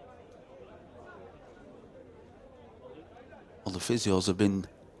 Well, the physios have been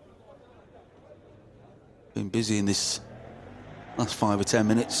busy in this last 5 or 10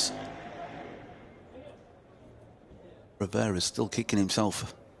 minutes. Rivera's still kicking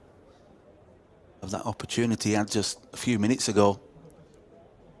himself of that opportunity he had just a few minutes ago.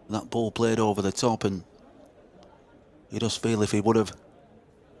 That ball played over the top, and you just feel if he would have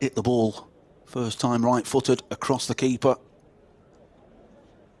hit the ball first time right-footed across the keeper,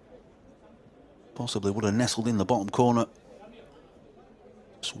 possibly would have nestled in the bottom corner.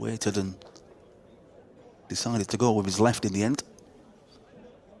 Just waited and decided to go with his left in the end.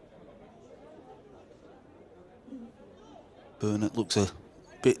 Burnett looks a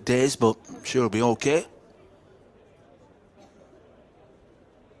bit dazed, but I'm sure he'll be okay.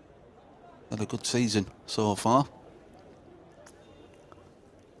 Had a good season so far.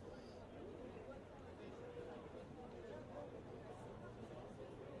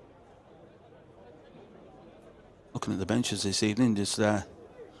 Looking at the benches this evening, just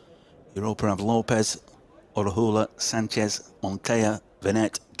Europa have Lopez, Orahula, Sanchez, Montea,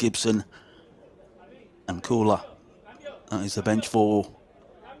 Venet, Gibson and Kula. That is the bench for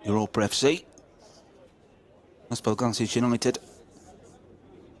Europa FC. As for Glacis United,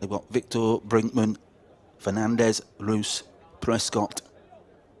 they've got Victor, Brinkman, Fernandez, Roos, Prescott,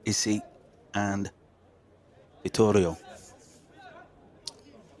 Issy and Vittorio.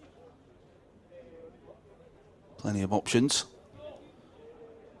 Plenty of options.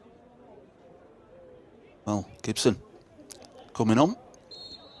 Well, Gibson coming on.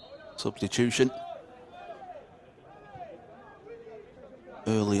 Substitution.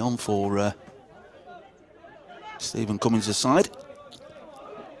 Early on for Stephen Cummins' side.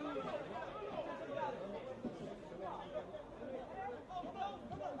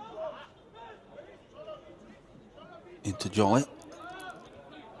 Into Jolly.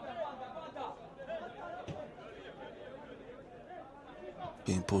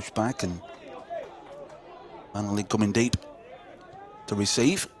 Being pushed back and Manley coming deep to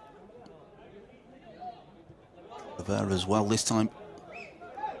receive. Rivera as well this time.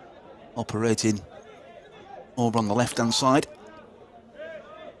 Operating over on the left-hand side.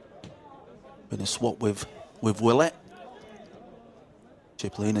 Been a swap with Willett.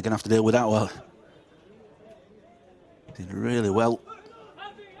 Chiplina going to have to deal with that well. Did really well.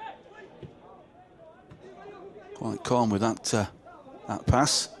 Quite calm with that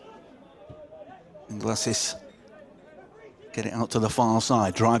pass. And Glacis get it out to the far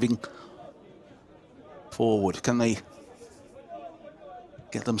side, driving forward. Can they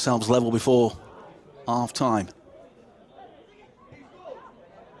get themselves level before half time?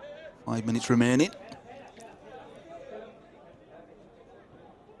 5 minutes remaining.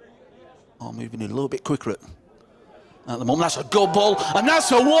 Oh, moving in a little bit quicker at the moment. That's a good ball, and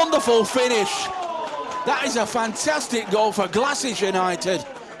that's a wonderful finish. That is a fantastic goal for Glacis United.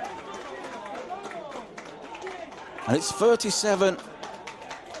 And it's 37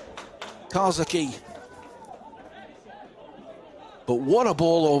 Kazaki. But what a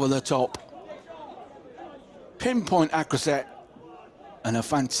ball over the top. Pinpoint accuracy and a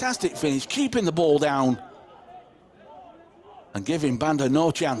fantastic finish, keeping the ball down and giving Banda no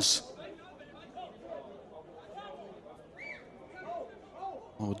chance.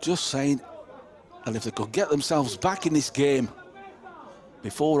 I was just saying that if they could get themselves back in this game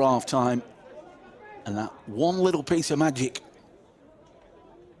before half time, and that one little piece of magic.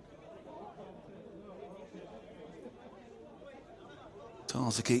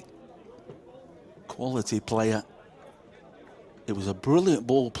 Tarzaki, quality player. It was a brilliant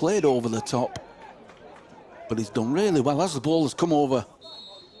ball played over the top, but he's done really well as the ball has come over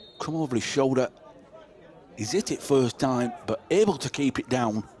his shoulder. He's hit it first time, but able to keep it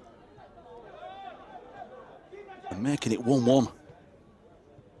down and making it 1-1.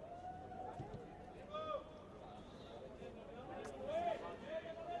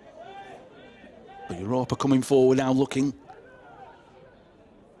 But Europa coming forward now, looking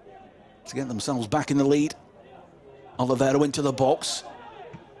to get themselves back in the lead. Oliveira into the box,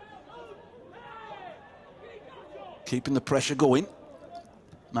 keeping the pressure going.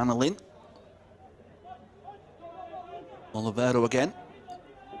 Manolin. Oliveira again.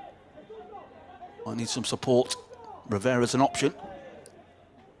 I need some support. Rivera's an option.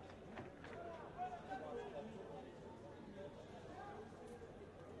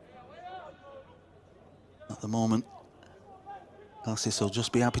 At the moment, Glacis will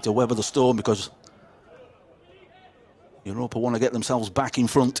just be happy to weather the storm because Europa want to get themselves back in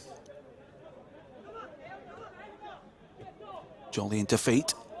front. Jolly into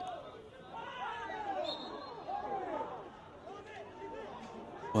feet.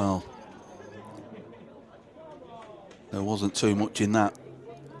 Well, there wasn't too much in that.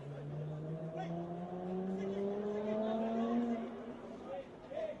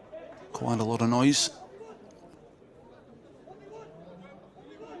 Quite a lot of noise.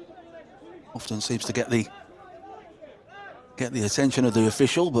 Often seems to get the attention of the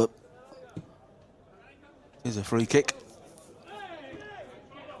official, but here's a free kick.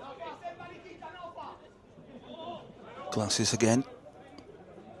 Glacis again.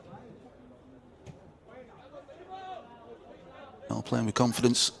 Now playing with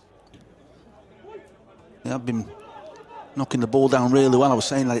confidence. They have been knocking the ball down really well. I was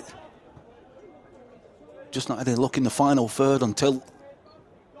saying like just not had a look in the final third until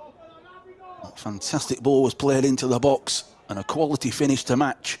that fantastic ball was played into the box and a quality finish to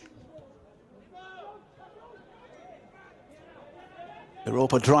match.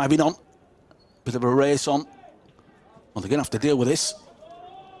 Europa driving on, bit of a race on. Well, they're going to have to deal with this.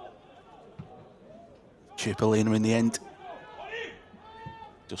 Cipollina in the end.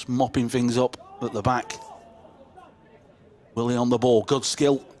 Just mopping things up at the back. Willie on the ball, good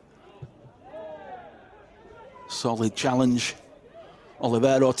skill. Solid challenge.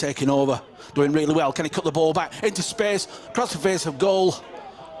 Olivero taking over, doing really well. Can he cut the ball back into space, across the face of goal?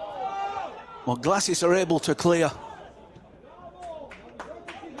 Well, Glacis are able to clear.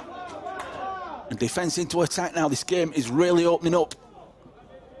 And defence into attack now. This game is really opening up.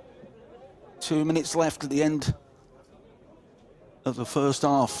 2 minutes left at the end of the first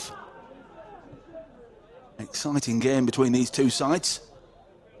half. Exciting game between these two sides.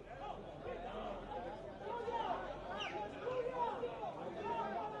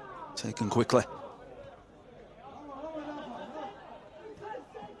 Taken quickly.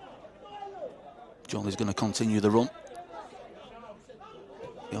 Jolly's going to continue the run.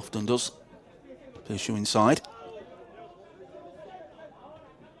 He often does. Issue inside.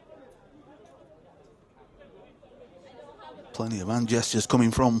 Plenty of hand gestures coming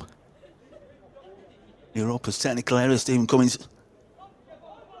from Europa's technical area. Stephen Cummins,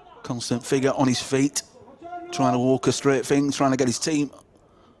 constant figure on his feet, trying to orchestrate things, trying to get his team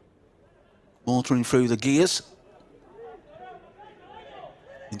motoring through the gears.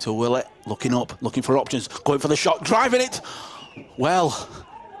 Into Willett, looking up, looking for options, going for the shot, driving it. Well,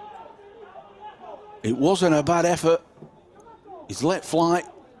 it wasn't a bad effort. He's let fly.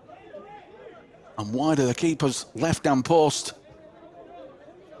 And wide of the keeper's left-hand post.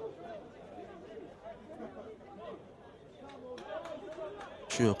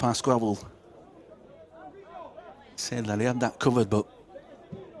 Sure, Pasquale will say that he had that covered, but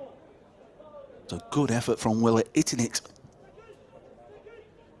it's a good effort from Willett, hitting it.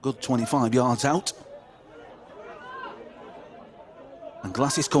 Good 25 yards out. And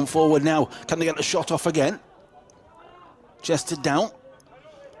Glacis come forward now. Can they get the shot off again? Chested down.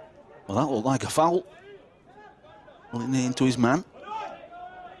 Well, that looked like a foul. Pulling it into his man.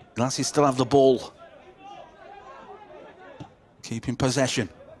 Glacis still have the ball. Keeping possession.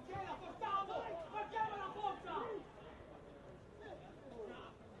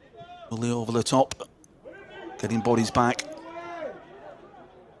 Fully over the top. Getting bodies back.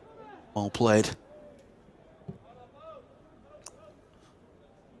 Well played.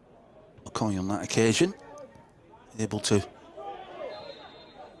 McCoy on that occasion. Able to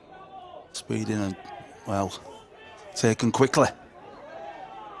speed in and, well, taken quickly.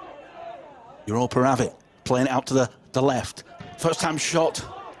 Europa have it. Playing it out to the left. First time shot.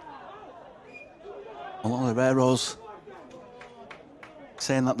 Oliveros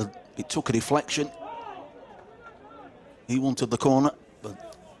saying that it took a deflection. He wanted the corner,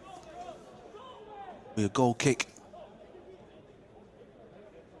 but be a goal kick.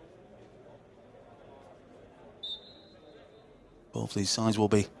 Both these sides will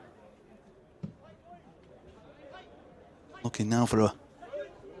be looking now for a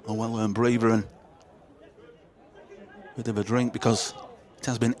well-earned breather and a bit of a drink, because it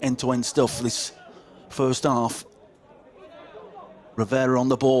has been end-to-end stuff this first half. Rivera on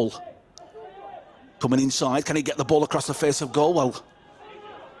the ball. Coming inside. Can he get the ball across the face of goal? Well,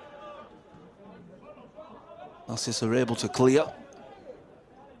 Glacis are able to clear.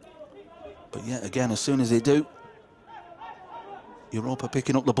 But yet again, as soon as they do, Europa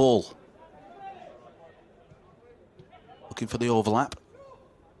picking up the ball. Looking for the overlap.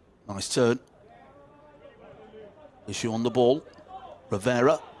 Nice turn. Issue on the ball.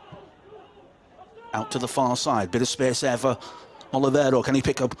 Rivera. Out to the far side. Bit of space there for Olivero. Can he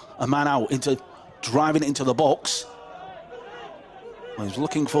pick up a man out into driving it into the box? Well, he's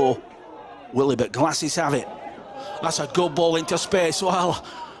looking for Willie, but Glacis have it. That's a good ball into space. Well,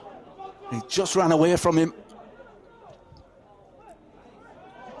 he just ran away from him.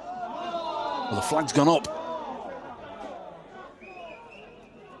 Well, the flag's gone up.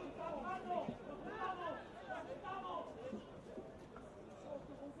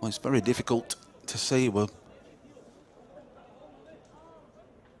 Well, it's very difficult to see. Well,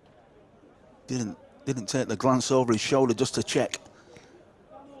 didn't take the glance over his shoulder just to check.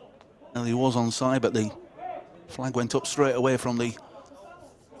 And he was onside, but the flag went up straight away from the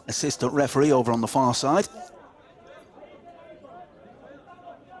assistant referee over on the far side.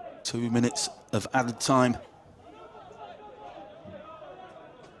 2 minutes of added time.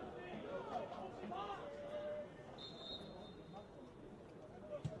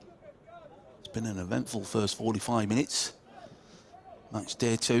 It's been an eventful first 45 minutes. Match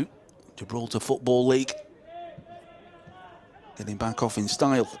day 2, Gibraltar Football League. Getting back off in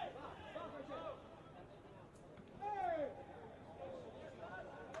style.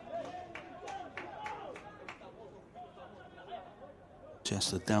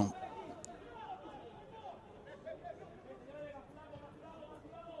 Chested down.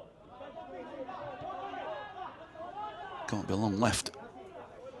 be long left.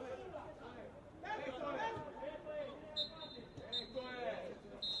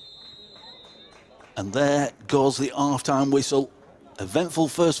 And there goes the half-time whistle. Eventful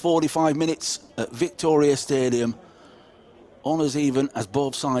first 45 minutes at Victoria Stadium. On as even as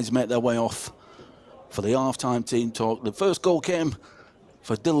both sides make their way off for the half-time team talk. The first goal came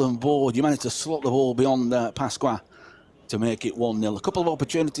for Dylan Board. You managed to slot the ball beyond Pasqua to make it 1-0. A couple of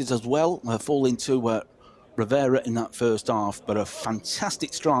opportunities as well, falling to Rivera in that first half, but a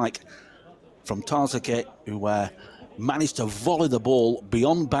fantastic strike from Tarzake, who managed to volley the ball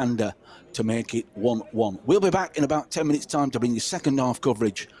beyond Banda to make it 1-1. We'll be back in about 10 minutes' time to bring you second half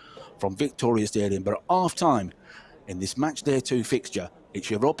coverage from Victoria Stadium. But at half-time in this match day 2 fixture, it's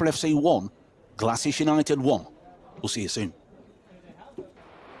Europa FC 1, Glacis United 1. We'll see you soon.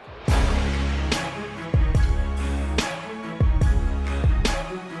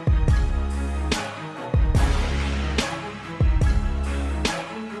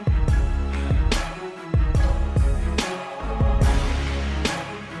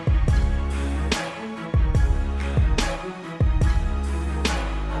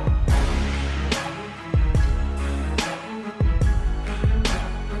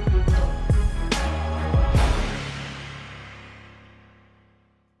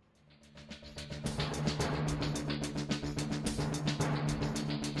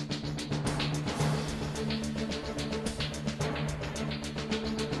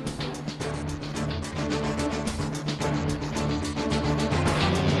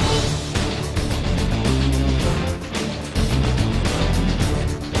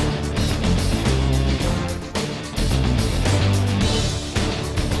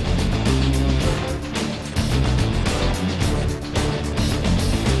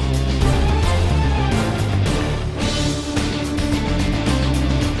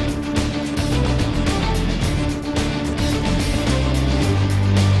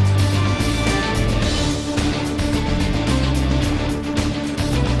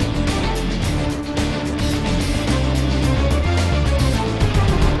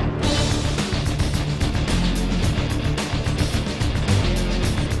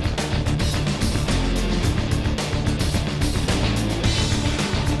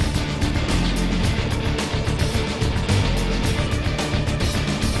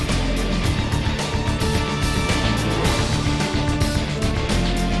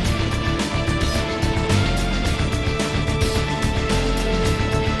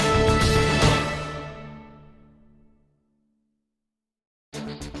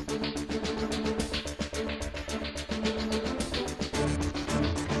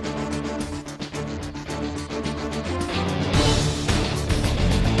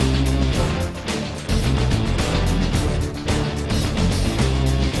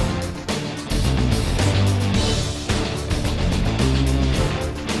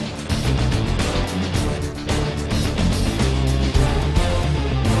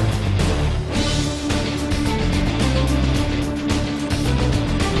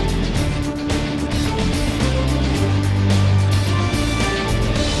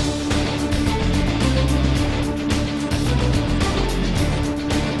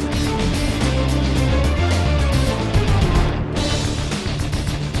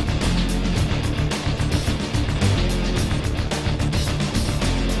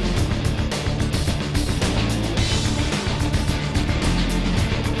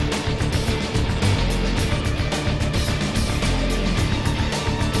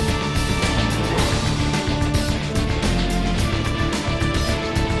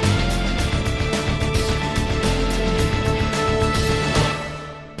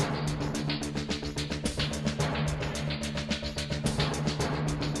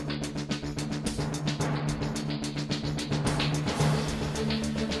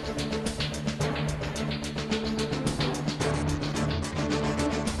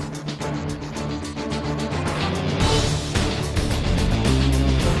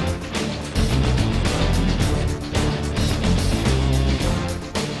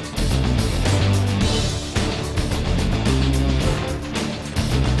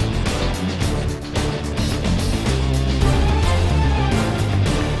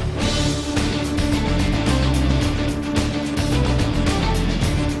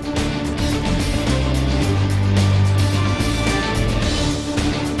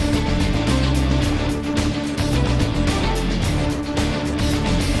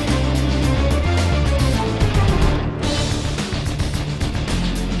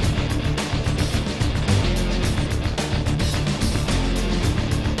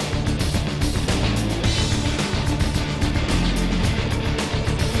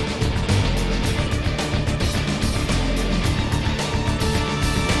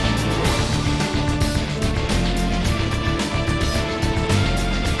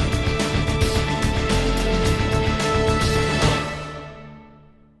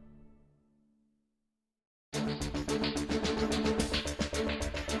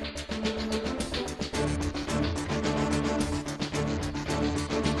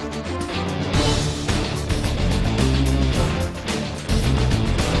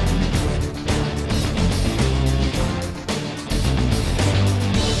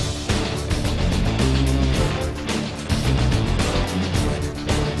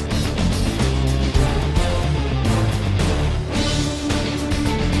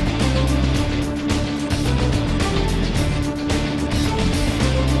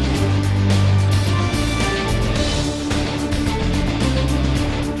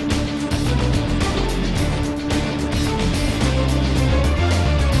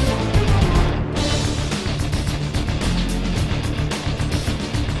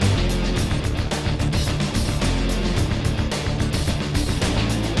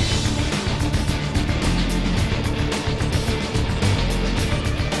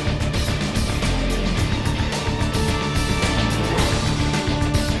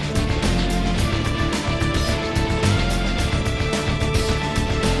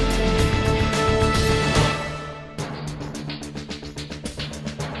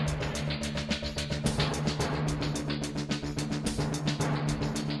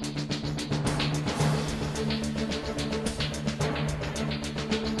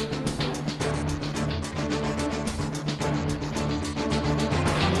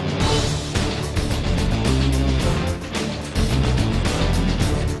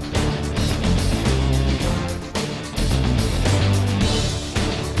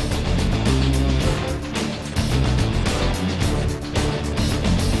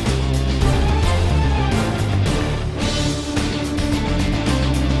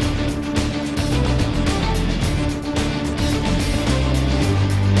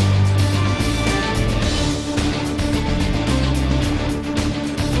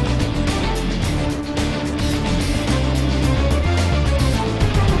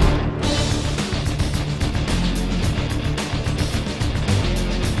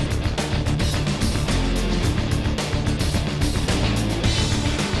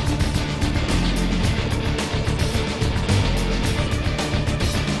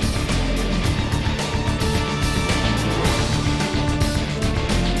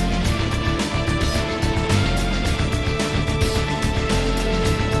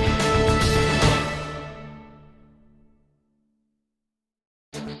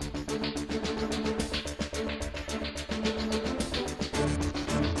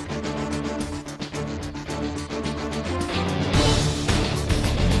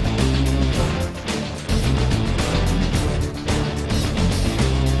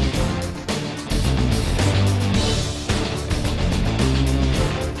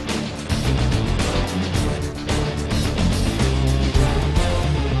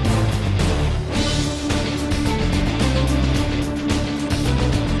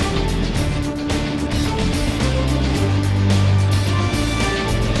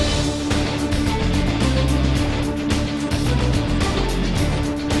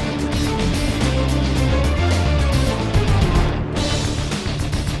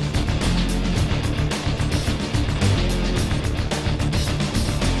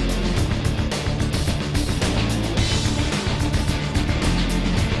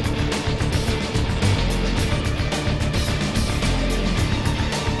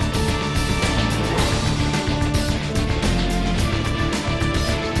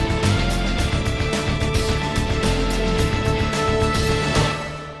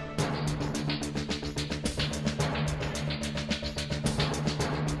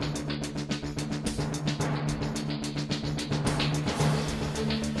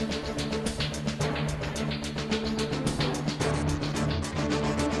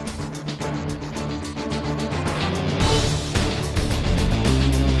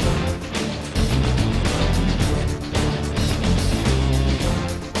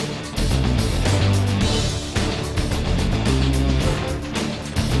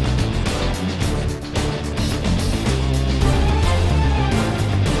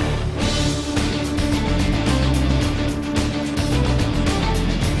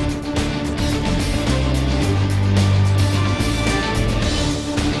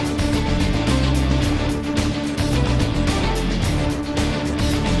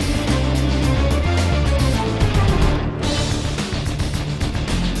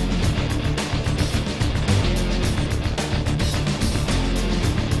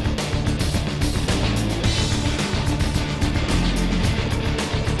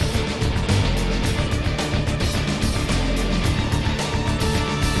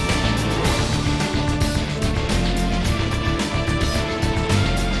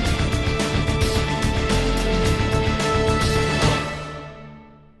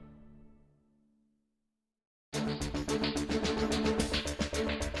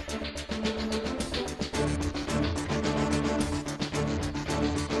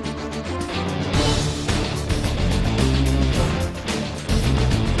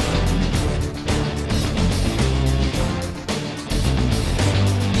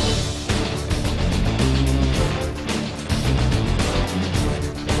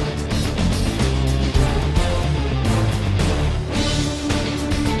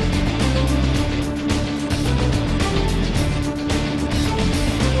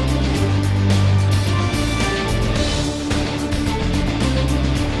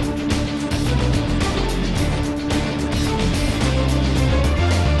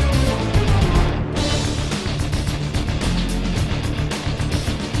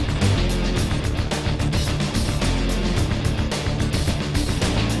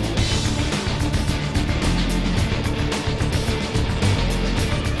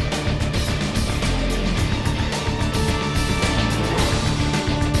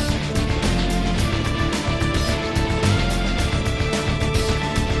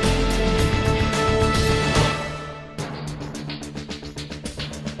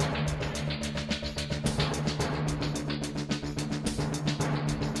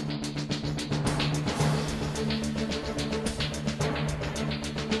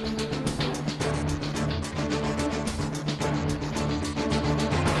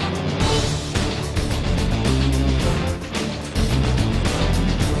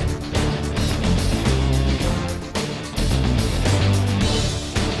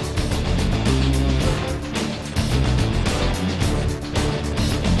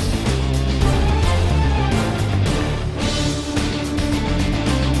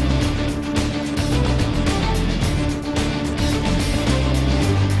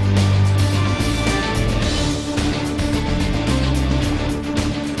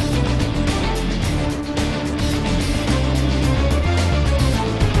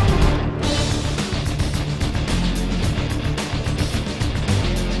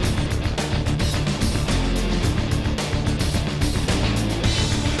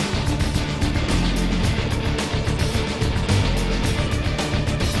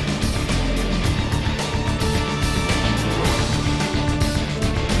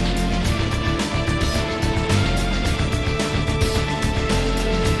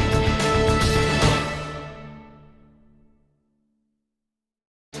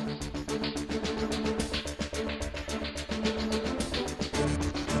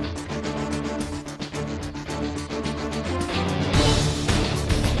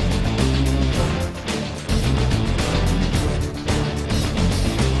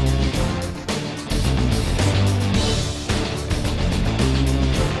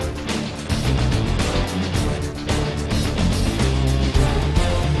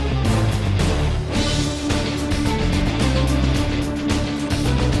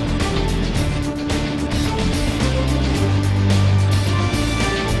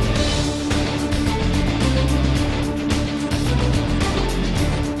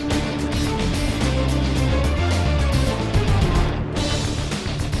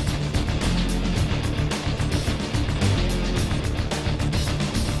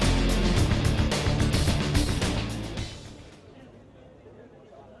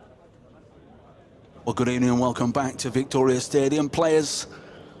 Well, good evening and welcome back to Victoria Stadium. Players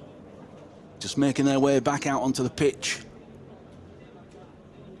just making their way back out onto the pitch.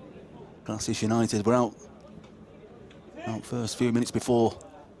 Glacis United were out first few minutes before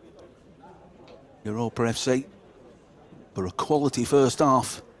Europa FC for a quality first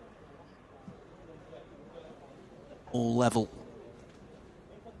half. All level.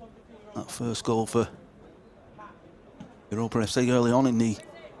 That first goal for Europa FC early on in the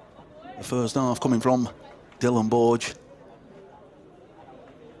first half coming from Dylan Borge.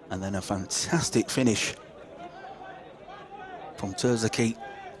 And then a fantastic finish from Terzaki.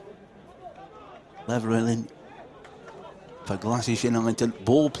 Leveling for Glacis United.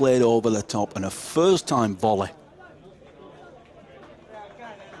 Ball played over the top and a first-time volley.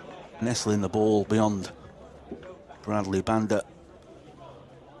 Nestling the ball beyond Bradley Bandit.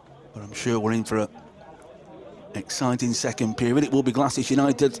 But I'm sure we're in for an exciting second period. It will be Glacis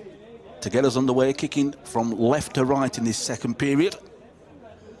United to get us underway, kicking from left to right in this second period.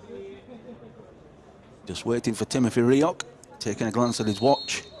 Just waiting for Timothy Rioch, taking a glance at his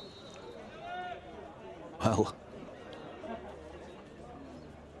watch. Well,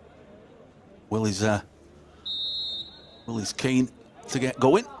 Will is keen to get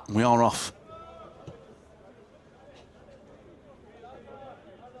going. We are off.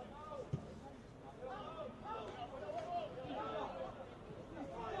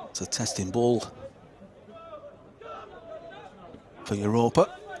 It's a testing ball for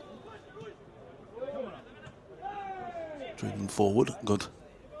Europa. Driven forward, good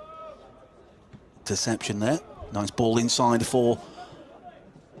interception there. Nice ball inside for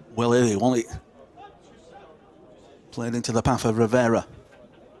Willie. They want it played into the path of Rivera.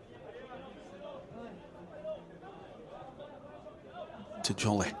 To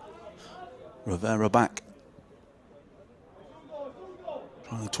Jolly. Rivera back.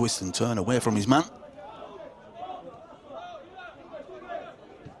 Trying to twist and turn away from his man.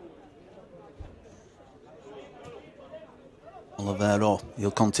 Olivero,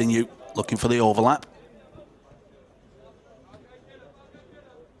 he'll continue looking for the overlap.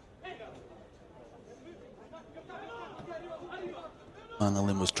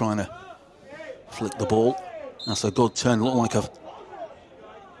 Manolin was trying to flick the ball. That's a good turn. Looked like a...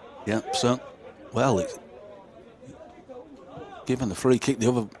 Yep, so... Well, it's given the free kick the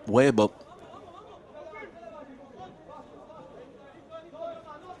other way, but...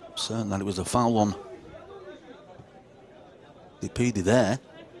 certain that it was a foul on Dipidi there.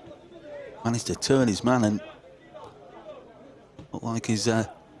 Managed to turn his man and looked like his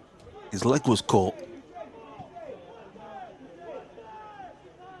leg was caught.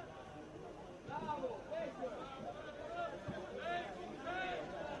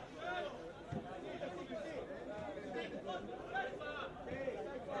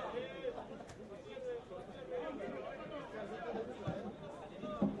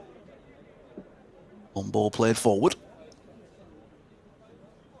 One ball played forward.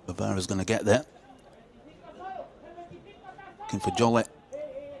 Rivera's going to get there. Looking for Jolly.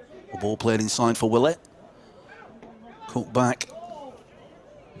 The ball played inside for Willie. Cook back.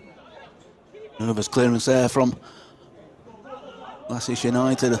 Nervous clearance there from Glacis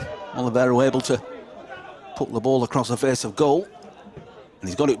United. Olivero able to put the ball across the face of goal. And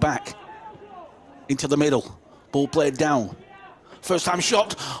he's got it back. Into the middle. Ball played down. First time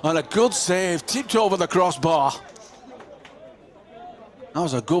shot and a good save. Tipped over the crossbar. That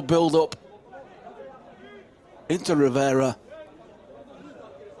was a good build-up into Rivera.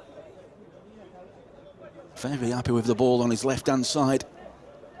 Very happy with the ball on his left-hand side.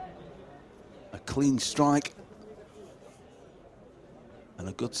 A clean strike. And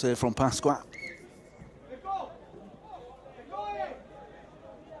a good save from Pasqua.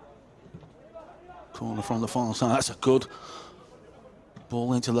 Corner from the far side. That's a good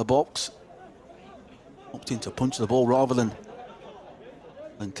ball into the box. Opting to punch the ball rather than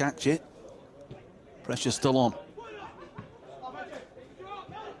catch it. Pressure still on.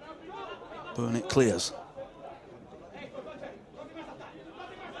 Burnett clears.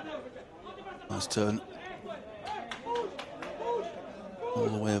 Nice turn. All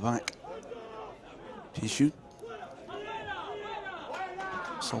the way back. Pishu.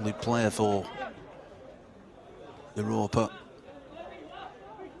 Solid player for Europa.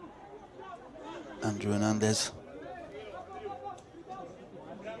 Andrew Hernandez.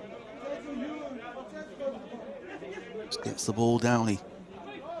 Just gets the ball down. He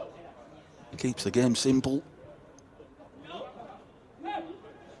keeps the game simple.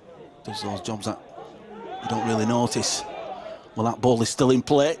 Does those jobs that you don't really notice. Well, that ball is still in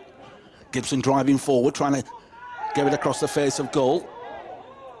play. Gibson driving forward, trying to get it across the face of goal.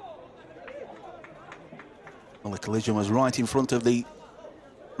 Well, the collision was right in front of the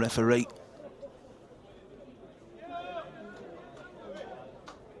referee.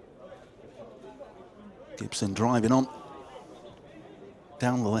 Gibson driving on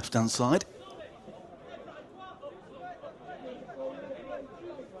down the left-hand side.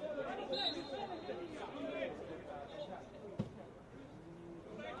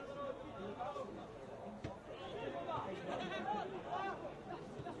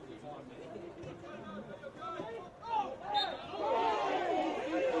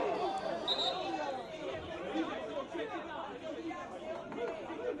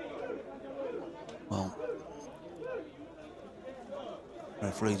 Well,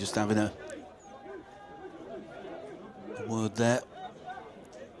 referee just having a word there.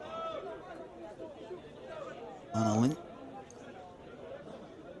 Annalyn.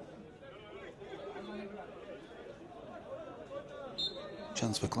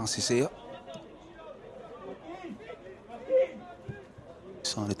 Chance for Glacis here.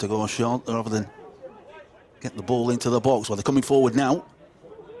 Decided to go short rather than get the ball into the box. Well, they're coming forward now.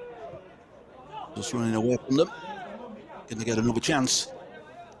 Just running away from them. Going to get another chance.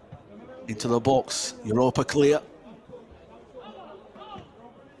 Into the box. Europa clear.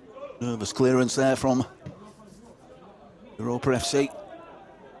 Nervous clearance there from Europa FC.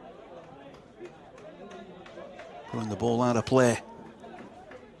 Throwing the ball out of play.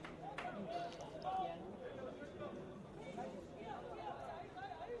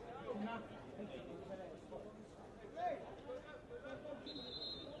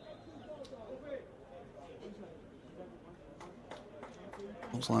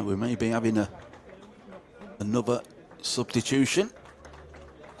 Looks like we may be having another substitution.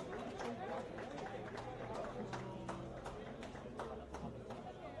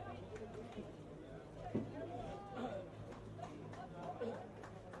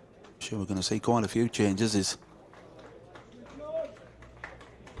 Sure, we're going to see quite a few changes as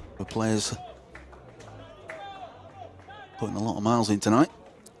the players putting a lot of miles in tonight.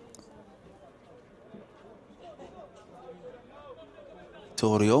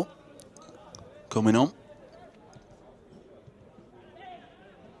 Torio coming on.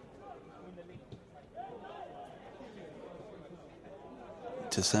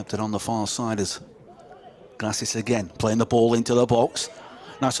 Intercepted on the far side as Glacis again playing the ball into the box.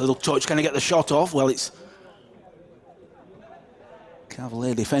 Nice little touch. Can he get the shot off? Well, it's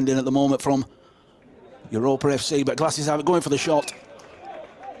Cavalier defending at the moment from Europa FC, but Glacis have it going for the shot.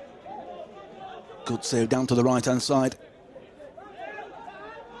 Good save down to the right-hand side.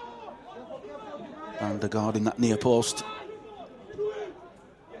 And guarding that near post.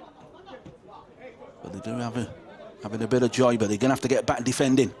 But they do having a bit of joy, but they're going to have to get back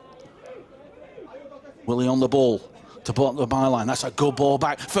defending. Willie on the ball to bottom the byline. That's a good ball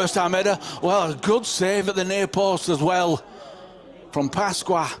back. First time header. Well, a good save at the near post as well from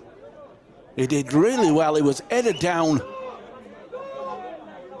Pasqua. He did really well. He was headed down.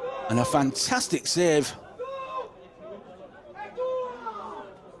 And a fantastic save.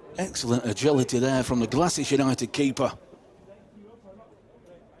 Excellent agility there from the Glacis United keeper.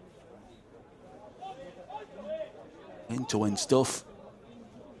 End-to-end stuff.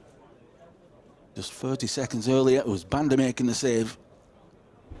 Just 30 seconds earlier, it was Banda making the save.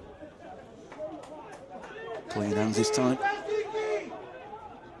 Clean hands this time.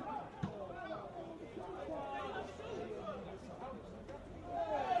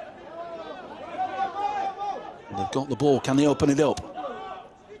 They've got the ball. Can they open it up?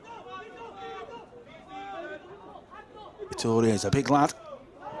 Vittoria is a big lad,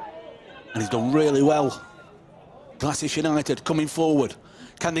 and he's done really well. Glacis United coming forward.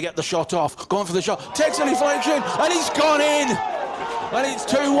 Can they get the shot off? Going for the shot. Takes a deflection, and he's gone in. And it's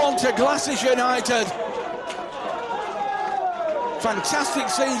 2-1 to Glacis United. Fantastic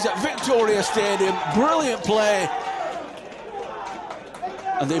scenes at Victoria Stadium. Brilliant play.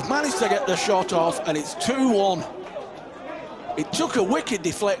 And they've managed to get the shot off, and it's 2-1. It took a wicked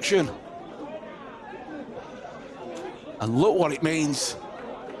deflection. And look what it means.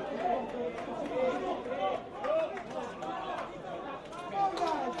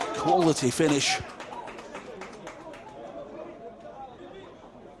 Quality finish.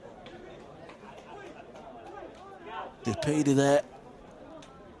 Depede there.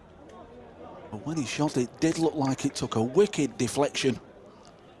 But when he shot, it did look like it took a wicked deflection.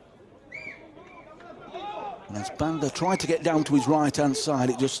 And as Banda tried to get down to his right-hand side,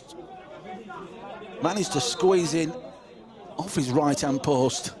 it just managed to squeeze in off his right-hand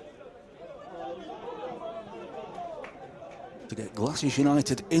post to get Glacis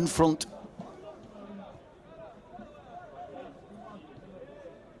United in front.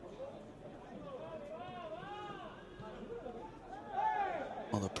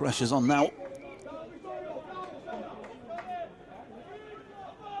 the pressure's on now.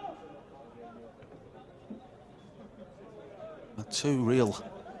 Two real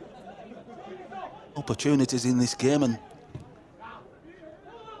opportunities in this game and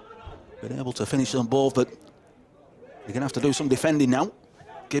been able to finish them both, but you're going to have to do some defending now.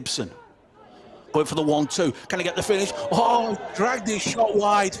 Gibson going for the 1-2. Can he get the finish? Oh, dragged his shot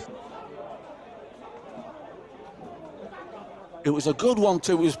wide. It was a good 1-2.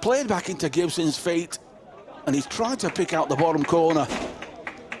 It was played back into Gibson's feet and he's tried to pick out the bottom corner.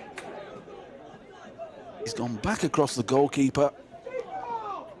 He's gone back across the goalkeeper.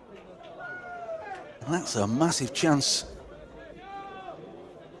 And that's a massive chance.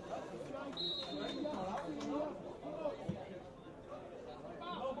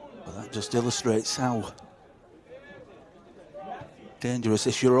 But that just illustrates how dangerous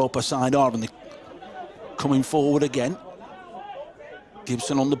this Europa side are, and they're coming forward again.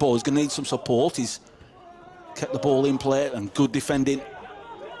 Gibson on the ball. He's going to need some support. He's kept the ball in play and good defending.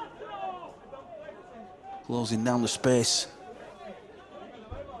 Closing down the space.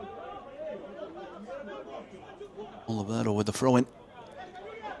 Olivero with the throw-in.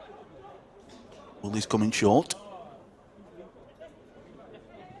 Well, he's coming short.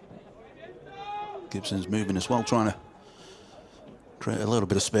 Gibson's moving as well, trying to create a little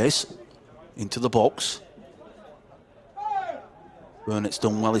bit of space into the box. Burnett's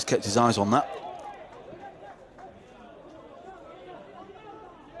done well, he's kept his eyes on that.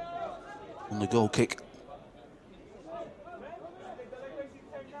 On the goal kick.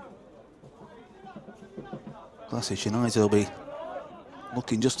 Glacis United will be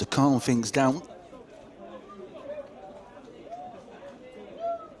looking just to calm things down.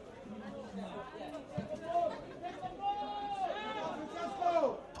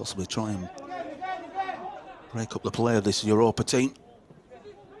 Possibly try and break up the play of this Europa team.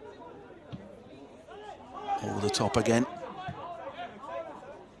 Over the top again.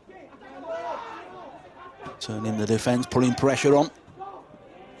 Turning the defence, putting pressure on.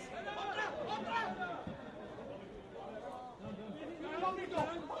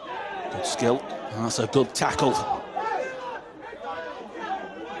 Good skill. And that's a good tackle.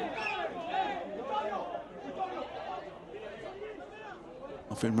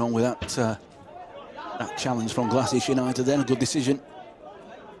 Nothing wrong with that challenge from Glacis United then. A good decision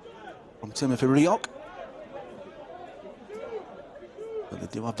from Timothy Rioch. But they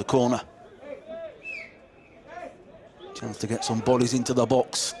do have the corner. Chance to get some bodies into the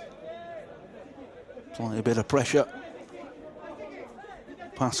box. Apply a bit of pressure.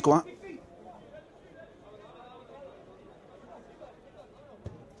 Pasqua.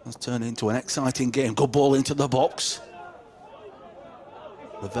 That's turned into an exciting game. Good ball into the box.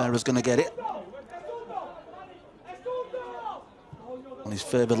 Rivera's going to get it. On his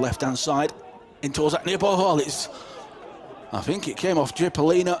favoured left-hand side. In towards that near ball. I think it came off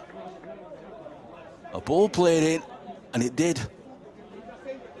Gipolina. A ball played in, and it did.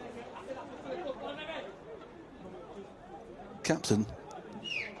 Captain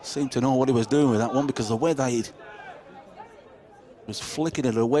seemed to know what he was doing with that one, because the way that he was flicking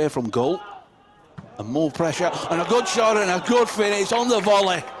it away from goal. And more pressure, and a good shot and a good finish on the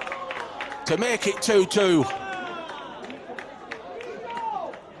volley to make it 2-2.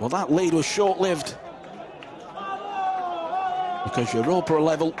 Well, that lead was short-lived, because Europa are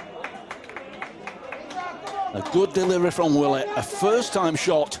level. A good delivery from Willett, a first-time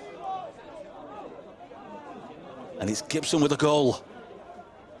shot. And it's Gibson with a goal.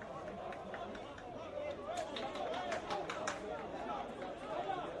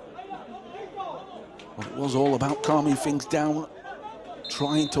 Well, it was all about calming things down,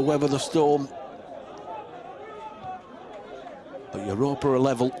 trying to weather the storm. But Europa are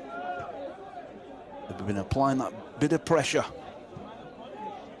level. They've been applying that bit of pressure.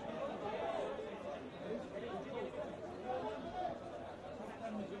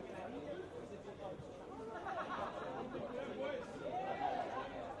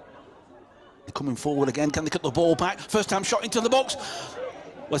 They're coming forward again. Can they cut the ball back? First time shot into the box.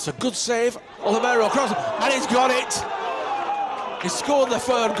 Well, it's a good save. Olivero across, and he's got it. He scored the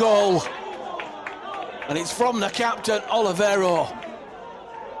third goal. And it's from the captain, Olivero.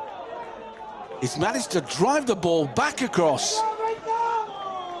 He's managed to drive the ball back across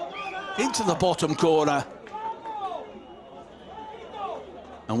into the bottom corner.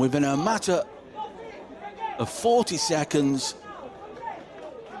 And within a matter of 40 seconds,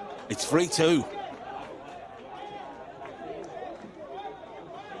 it's 3-2.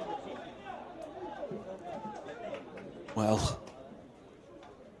 Well,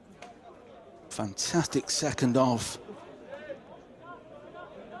 fantastic second half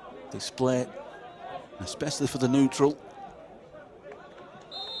display, especially for the neutral.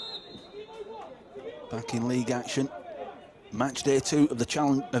 Back in league action. Match day 2 of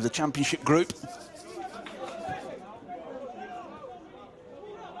the championship group.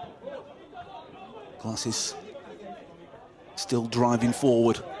 Glacis still driving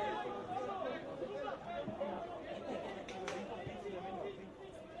forward.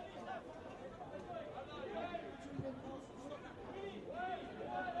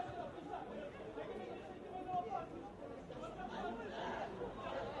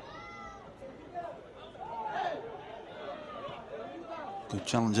 Good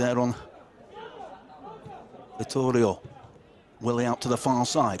challenge there on Vittorio. Willie out to the far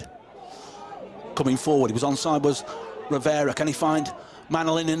side. Coming forward, he was onside, was Rivera. Can he find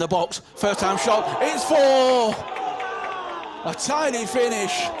Manolin in the box? First time shot, it's 4! A tiny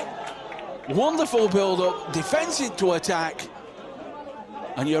finish. Wonderful build-up, defensive to attack.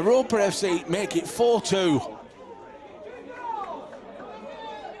 And Europa FC make it 4-2.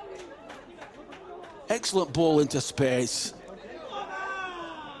 Excellent ball into space.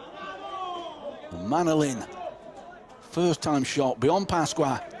 Manolin, first time shot beyond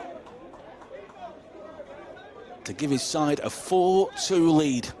Pasqua to give his side a 4-2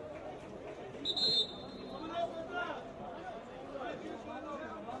 lead.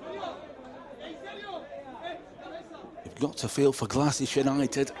 You've got to feel for Glacis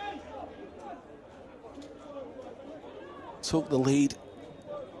United. Took the lead,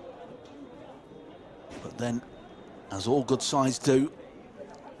 but then, as all good sides do,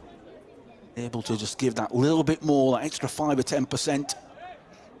 able to just give that little bit more, that extra 5 or 10%.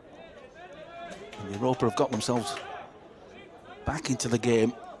 And Europa have got themselves back into the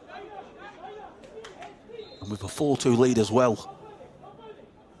game. And with a 4-2 lead as well.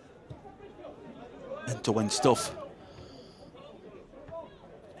 End-to-end stuff.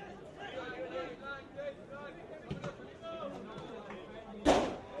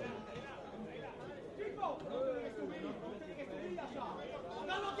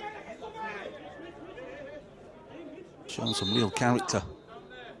 Showing some real character.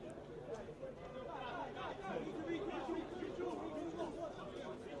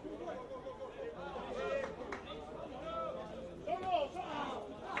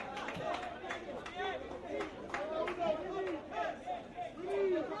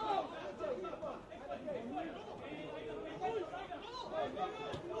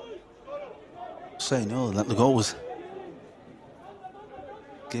 Say no, that the goal was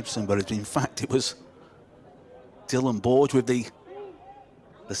Gibson, but in fact it was Dylan Borge with the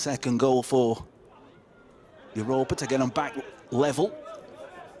second goal for Europa to get them back level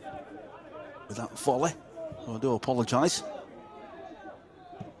with that volley. So I do apologise.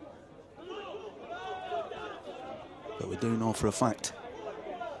 But we do know for a fact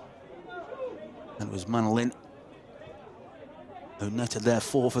that it was Manolin who netted their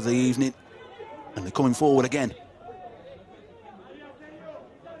 4th of the evening, and they're coming forward again.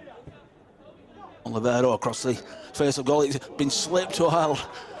 Olivero across the face of goal. It's been slipped well.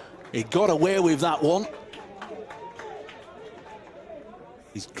 He got away with that one.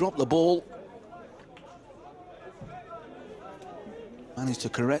 He's dropped the ball. Managed to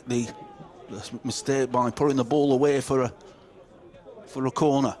correct the mistake by putting the ball away for a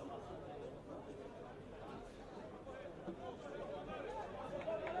corner.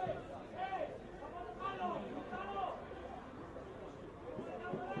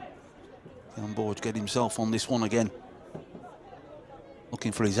 Jan Borge get himself on this one again.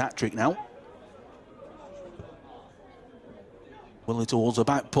 Looking for his hat-trick now. Willie towards the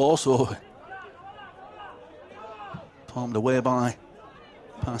back post, so palmed away by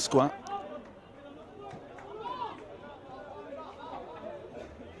Pasqua.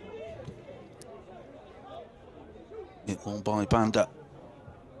 Hit one by Banda.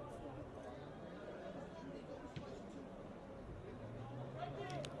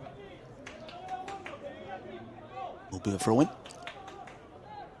 Will be a throw-in.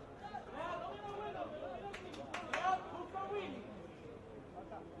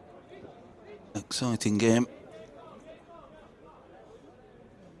 Exciting game.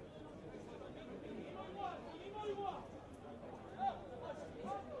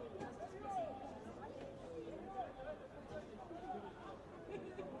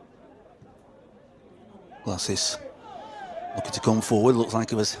 Glacis looking to come forward. Looks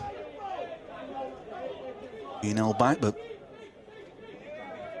like it was being held back, but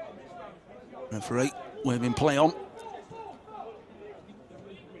referee waving play on.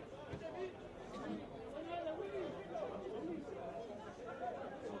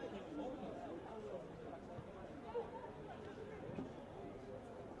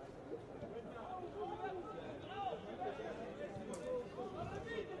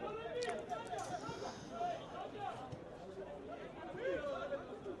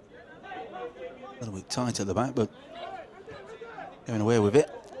 A little bit tight at the back, but going away with it.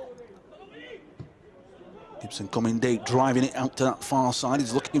 Gibson coming deep, driving it out to that far side.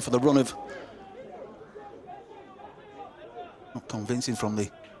 He's looking for the run of... Not convincing from the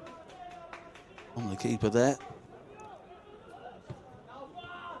keeper there.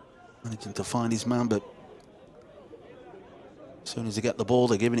 Managing to find his man, but as soon as they get the ball,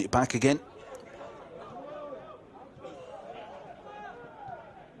 they're giving it back again.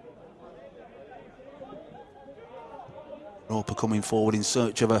 Europa coming forward in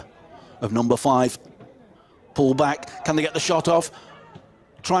search of number 5. Pull back. Can they get the shot off?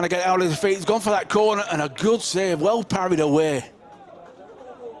 Trying to get out of his feet. He's gone for that corner and a good save. Well parried away.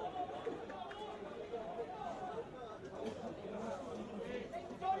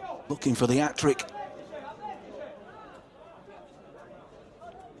 Looking for the hat-trick.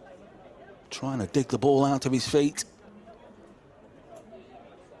 Trying to dig the ball out of his feet.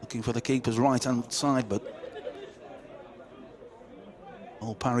 Looking for the keeper's right-hand side, but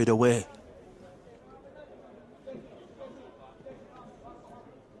all parried away.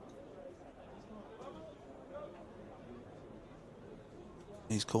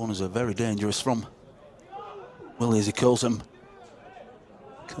 These corners are very dangerous from Willie as he curls them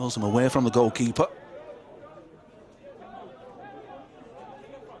away from the goalkeeper.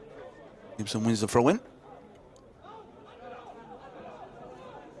 Gibson wins the throw-in.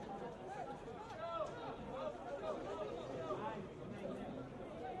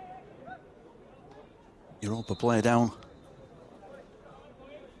 Europa player down.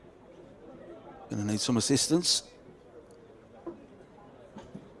 Gonna need some assistance.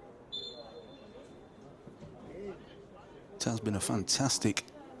 It has been a fantastic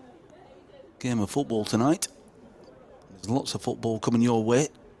game of football tonight. There's lots of football coming your way.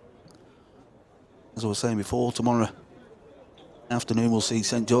 As I was saying before, tomorrow afternoon we'll see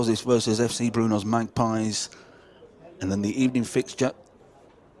St Joseph's versus FC Bruno's Magpies, and then the evening fixture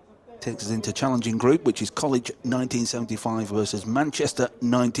takes us into challenging group, which is College 1975 versus Manchester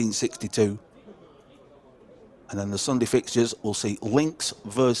 1962. And then the Sunday fixtures will see Lynx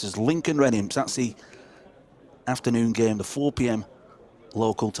versus Lincoln Red Imps. That's the afternoon game, the 4 p.m.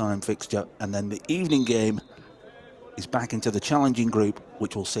 local time fixture. And then the evening game is back into the challenging group,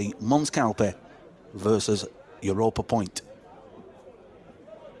 which will see Mons Calpe versus Europa Point.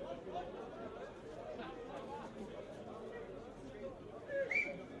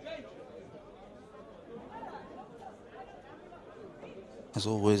 As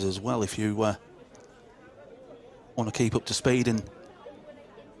always as well, if you want to keep up to speed and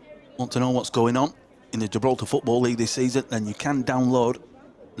want to know what's going on in the Gibraltar Football League this season, then you can download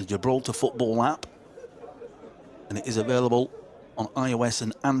the Gibraltar Football app, and it is available on iOS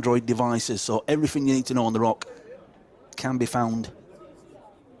and Android devices, so everything you need to know on the Rock can be found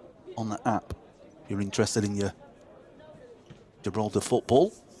on the app if you're interested in your Gibraltar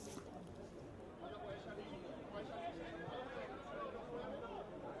football.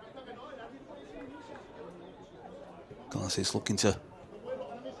 Glacis looking to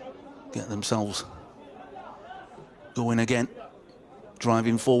get themselves going again,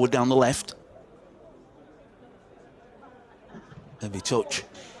 driving forward down the left. Heavy touch,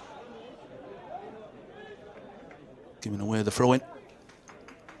 giving away the throw-in.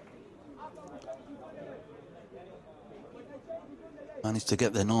 Managed to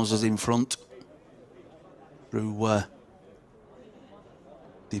get their noses in front through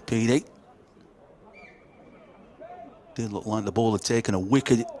DPD. Did look like the ball had taken a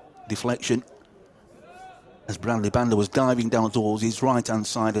wicked deflection as Bradley Banda was diving down towards his right-hand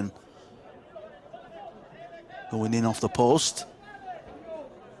side and going in off the post.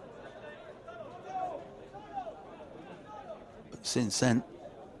 But since then,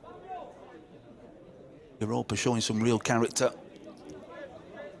 Europa showing some real character.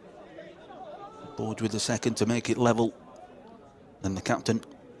 Board with the second to make it level. Then the captain,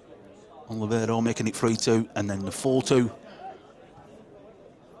 Olivero, making it 3-2, and then the 4-2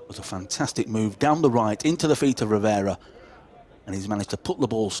 was a fantastic move down the right into the feet of Rivera, and he's managed to put the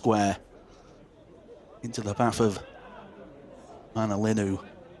ball square into the path of Manolin, who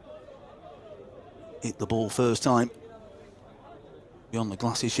hit the ball first time beyond the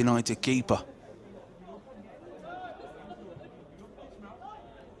Glacis United keeper.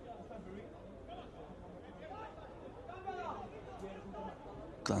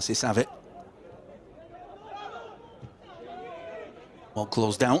 Glacis have it. Well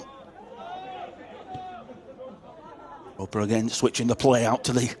closed down. Roper again switching the play out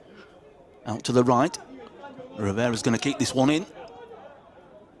to the right. Rivera's going to keep this one in.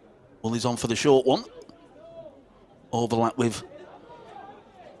 Well, he's on for the short one. Overlap with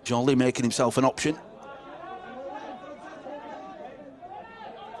Jolly making himself an option.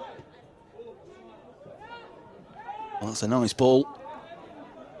 Well, that's a nice ball.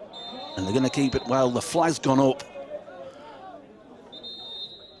 And they're going to keep it well. The flag's gone up.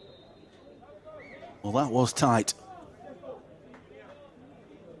 Well, that was tight.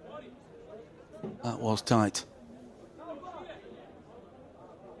 That was tight.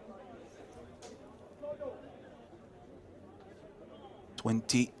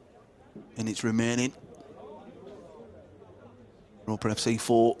 "20 minutes remaining. Europa FC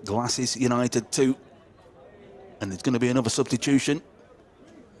 4, Glacis United 2. And there's going to be another substitution.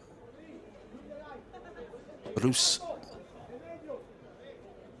 Bruce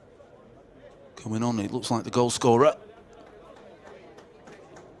coming on. It looks like the goal scorer.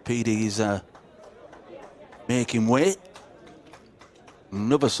 PD is making way.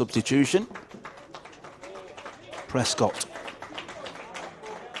 Another substitution. Prescott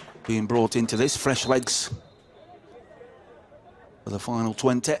being brought into this. Fresh legs for the final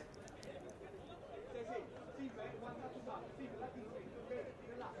 20.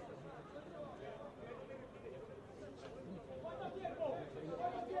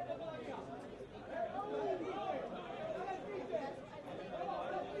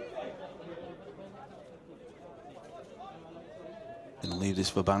 Gonna leave this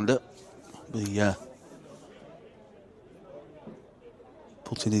for Banda. The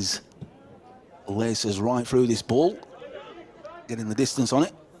putting his laces right through this ball, getting the distance on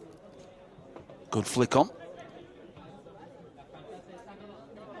it. Good flick on.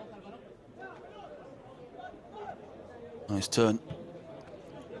 Nice turn.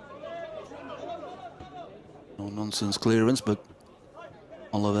 No nonsense clearance, but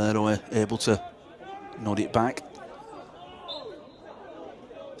Oliveira able to nod it back.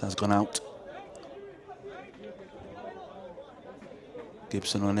 Has gone out.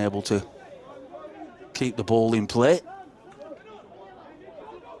 Gibson unable to keep the ball in play.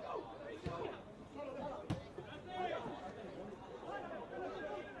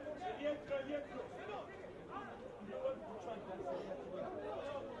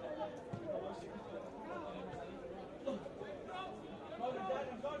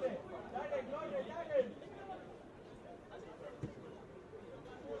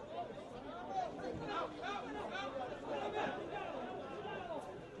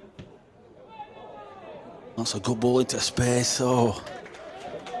 That's a good ball into space. Oh,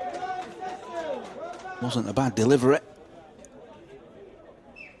 wasn't a bad delivery.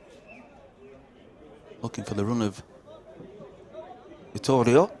 Looking for the run of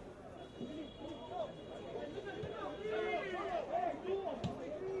Vittorio.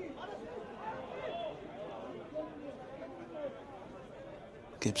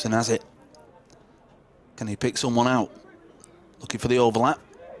 Gibson has it. Can he pick someone out? Looking for the overlap.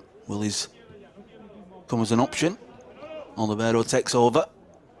 Will his come as an option? Oliveira takes over.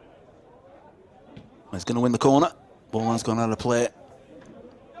 He's going to win the corner. Ball has gone out of play.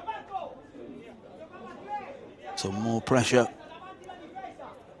 So more pressure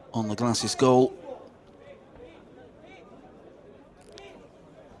on the Glacis goal.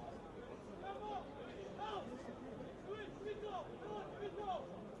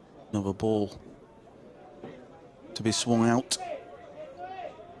 Another ball to be swung out.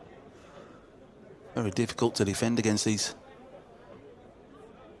 Very difficult to defend against these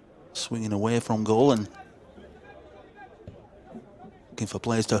swinging away from goal and looking for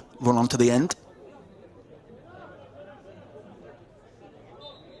players to run on to the end.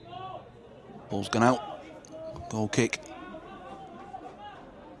 Ball's gone out. Goal kick.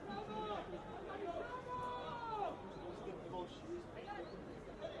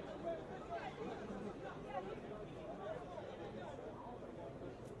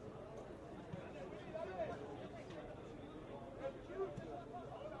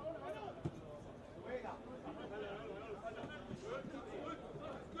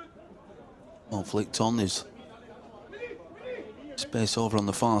 Well flicked on. There's space over on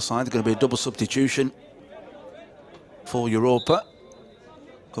the far side. There's going to be a double substitution for Europa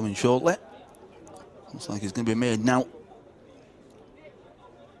coming shortly. Looks like it's going to be made now.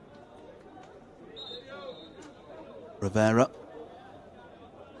 Rivera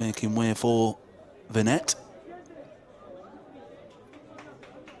making way for Vinet.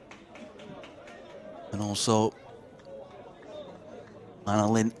 And also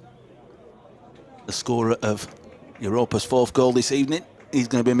Manolin, the scorer of Europa's 4th goal this evening. He's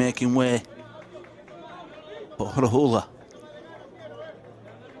going to be making way for Rahula.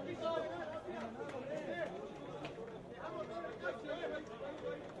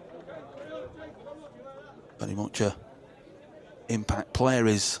 Very much a impact player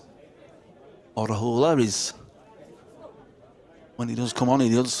is Orahula. Is when he does come on, he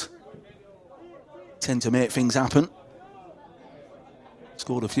does tend to make things happen.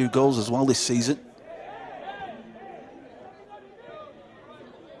 Scored a few goals as well this season.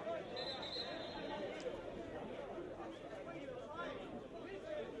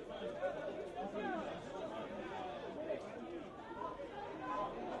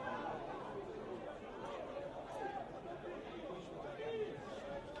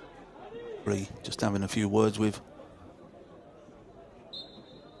 Just having a few words with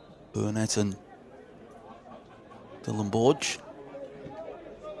Burnett and Dylan Borge,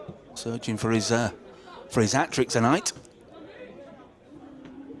 searching for his hat-trick tonight.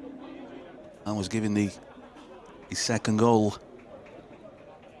 I was giving his second goal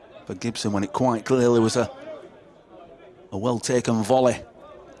for Gibson when it quite clearly was a well-taken volley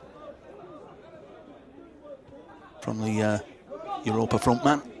from the Europa front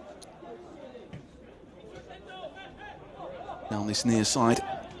man. Down this near side,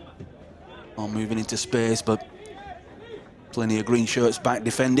 on moving into space, but plenty of green shirts back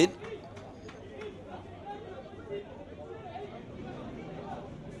defending.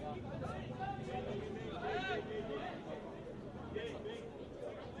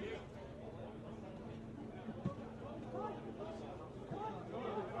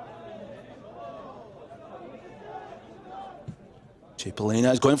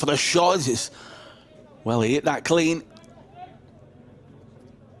 Cipollina is going for the shot. Well, he hit that clean.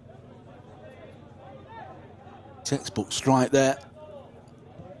 Textbook strike there,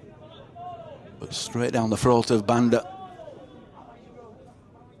 but straight down the throat of Banda.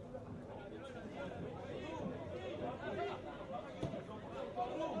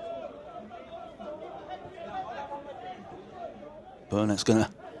 Burnett's gonna,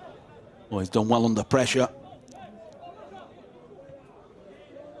 well, he's done well under pressure.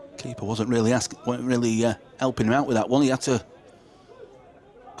 Keeper wasn't really helping him out with that one. He had to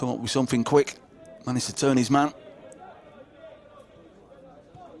come up with something quick. Managed to turn his man.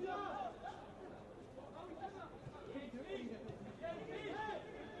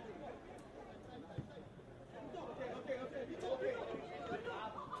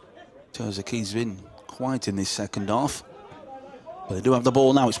 Terziki's been quiet in this second half, but they do have the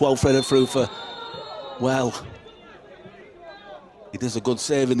ball now. It's well threaded through for, well, he does a good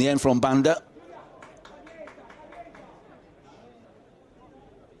save in the end from Banda.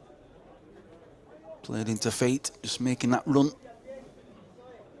 Played into feet, just making that run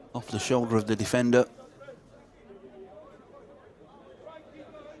off the shoulder of the defender.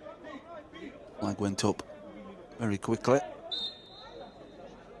 Flag went up very quickly.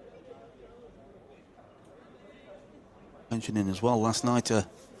 Mentioning as well last night, after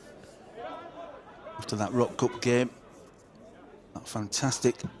that Rock Cup game, that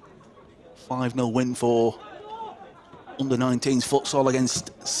fantastic 5-0 win for under-19s futsal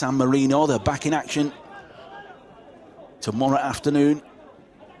against San Marino. They're back in action tomorrow afternoon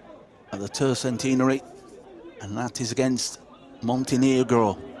at the Tercentenary, and that is against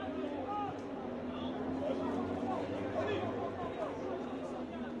Montenegro.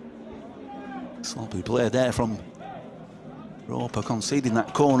 Sloppy play there from Europa, conceding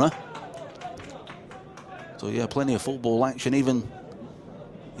that corner. So yeah, plenty of football action, even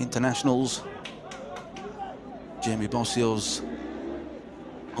internationals. Jamie Bossio's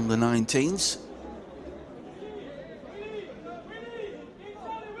under-19s.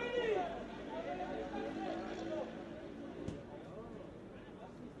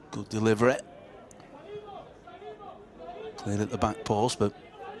 Good delivery. Cleared at the back post, but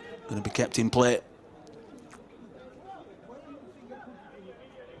going to be kept in play.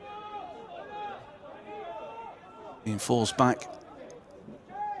 Being forced back.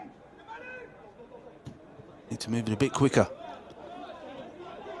 Need to move it a bit quicker.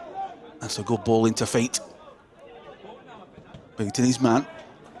 That's a good ball into feet. Beating his man.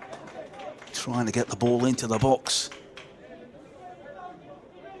 Trying to get the ball into the box.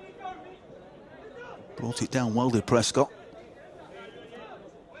 Brought it down well, did Prescott.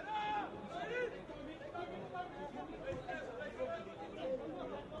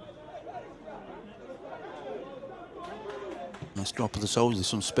 Nice drop of the soles, there's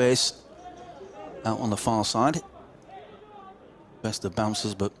some space out on the far side. Best of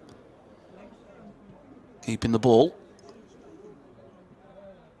bouncers, but keeping the ball.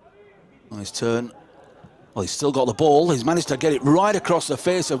 Nice turn. Well, he's still got the ball. He's managed to get it right across the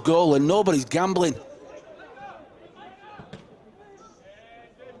face of goal, and nobody's gambling.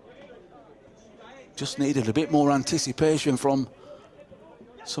 Just needed a bit more anticipation from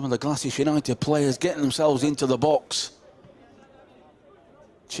some of the Glacis United players getting themselves into the box.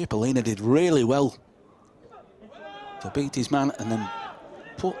 Cipollina did really well to beat his man and then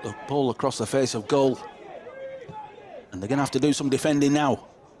put the ball across the face of goal. And they're going to have to do some defending now.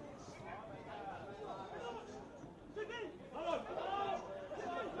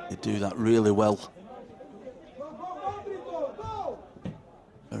 They do that really well.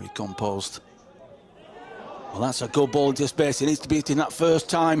 Very composed. Well, that's a good ball into space. He needs to beat in that first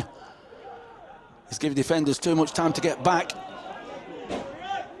time. He's giving defenders too much time to get back.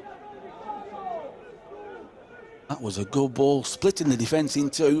 That was a good ball, splitting the defence in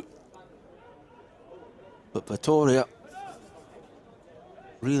two. But Vittoria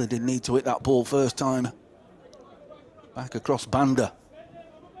really didn't need to hit that ball first time. Back across Banda.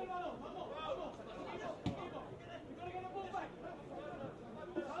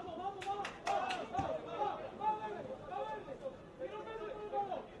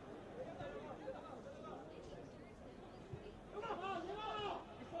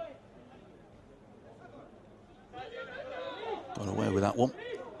 Got away with that one.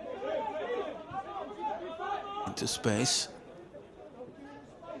 Into space.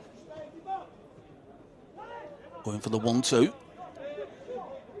 Going for the 1-2.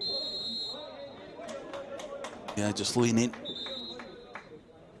 Yeah, just leaning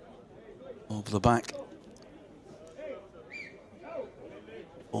over the back.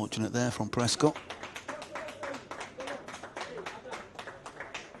 Fortunate there from Prescott.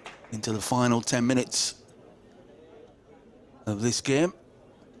 Into the final 10 minutes of this game.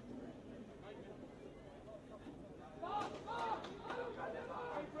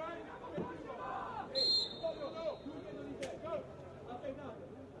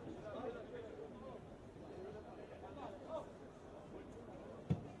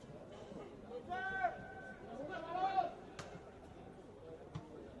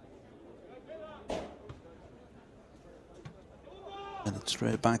 And it's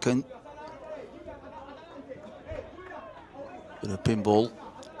straight back in. Bit of pinball.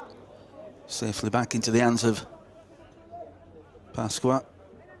 Safely back into the hands of Pasqua.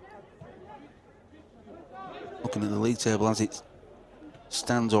 Looking at the league table as it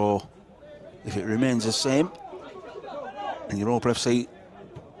stands, or if it remains the same, and Europa FC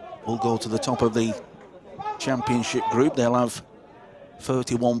will go to the top of the championship group. They'll have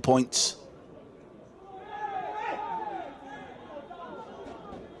 31 points.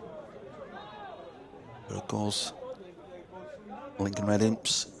 But of course, Lincoln Red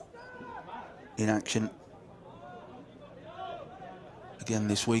Imps in action again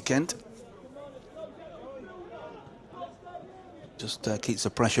this weekend. Just keeps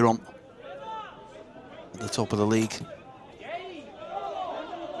the pressure on at the top of the league.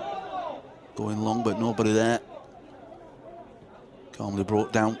 Going long, but nobody there. Calmly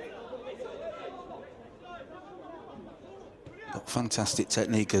brought down. Got fantastic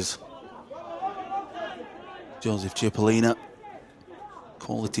technique as Joseph Cipollina.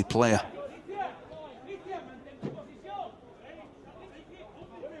 Quality player.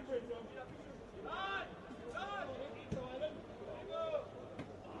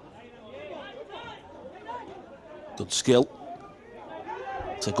 Good skill.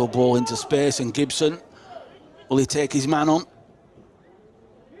 It's a good ball into space, and Gibson, will he take his man on?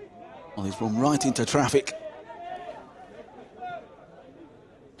 Well, he's run right into traffic.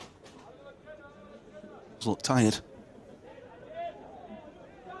 He's looked tired.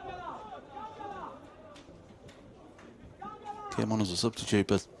 Came on as a substitute,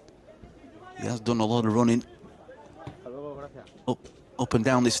 but he has done a lot of running up and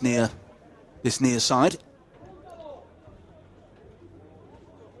down this near side.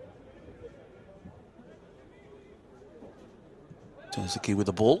 Turns the key with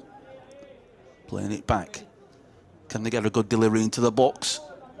the ball, playing it back. Can they get a good delivery into the box?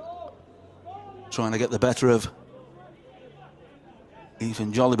 Trying to get the better of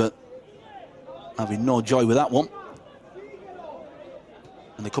Ethan Jolly, but having no joy with that one.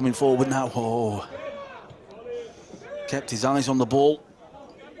 And they're coming forward now. Oh, kept his eyes on the ball.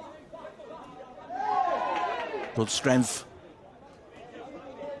 Good strength.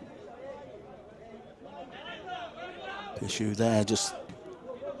 Issue there, just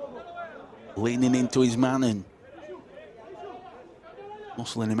leaning into his man and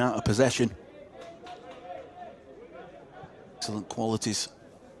muscling him out of possession. Excellent qualities.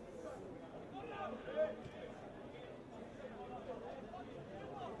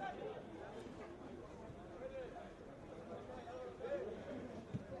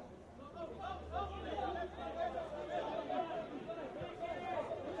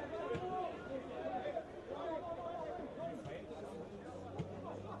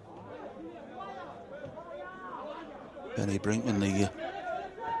 Benny Brinkman, the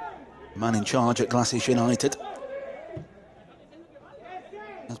Man in charge at Glacis United.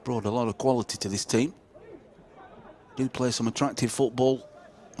 Has brought a lot of quality to this team. Do play some attractive football,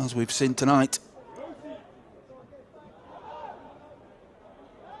 as we've seen tonight.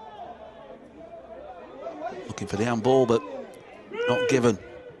 Looking for the handball, but not given.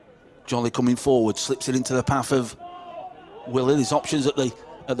 Jolly coming forward, slips it into the path of Willie. There's options at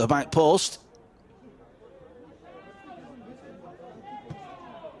the back post.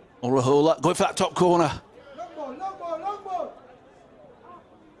 Orahola going for that top corner.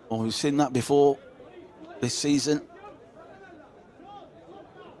 Oh, we've seen that before this season.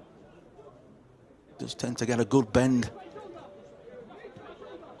 Does tend to get a good bend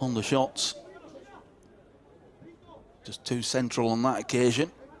on the shots. Just too central on that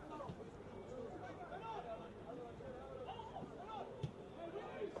occasion.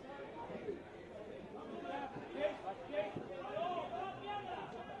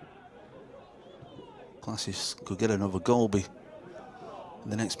 Glacis could get another goal in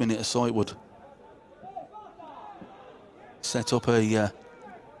the next minute or so. It would set up a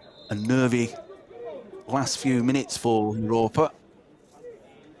nervy last few minutes for Europa.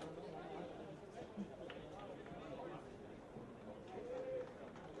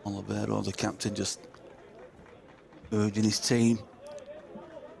 Olivero, the captain, just urging his team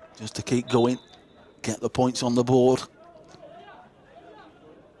just to keep going, get the points on the board,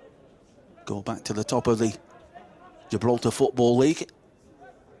 go back to the top of the Gibraltar Football League.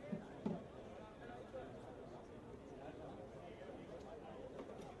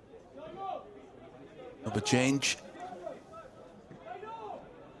 Another change.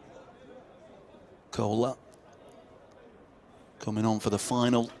 Cola coming on for the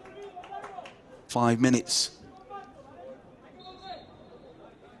final 5 minutes.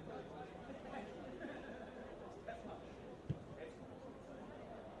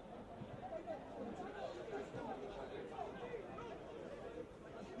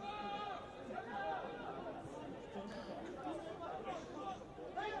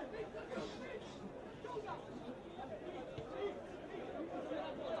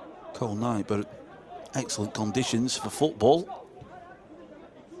 Cold night, but excellent conditions for football.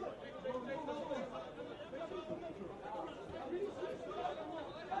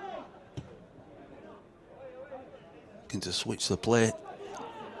 Looking to switch the play.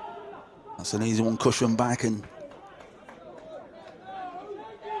 That's an easy one, cushion back, and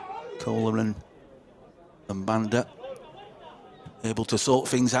Kohler and Banda able to sort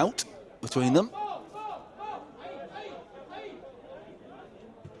things out between them.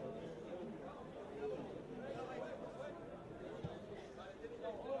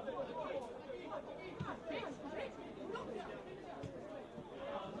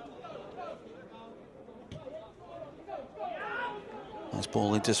 Nice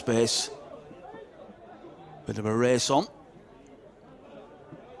ball into space. Bit of a race on.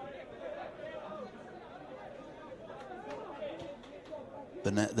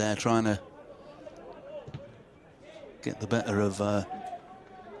 Burnett there trying to get the better of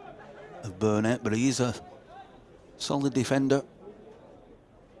Burnett, but he's a solid defender,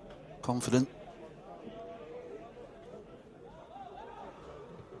 confident.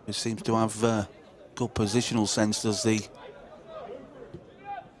 He seems to have good positional sense, does the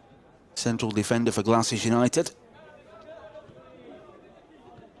central defender for Glacis United.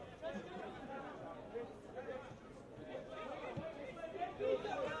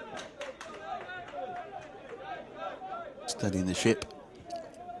 Steadying the ship.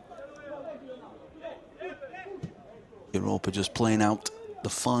 Europa just playing out the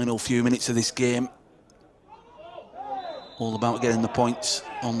final few minutes of this game. All about getting the points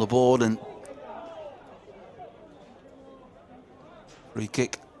on the board, and free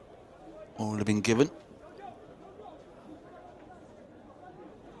kick already been given.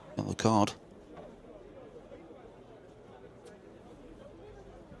 Got the card.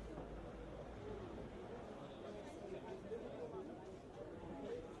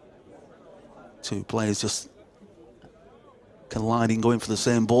 Two players just colliding, going for the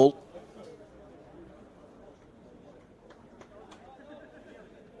same ball.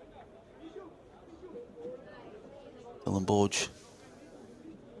 Dylan Borge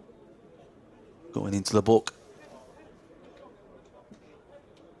going into the book.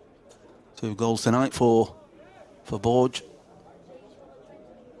 2 goals tonight for Borge.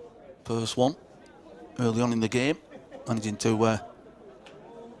 First one early on in the game, managing to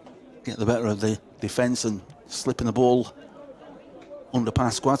get the better of the defence and slipping the ball under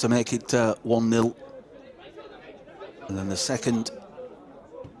Pasqua to make it 1-0. And then the second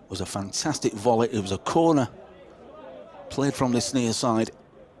was a fantastic volley. It was a corner played from this near side.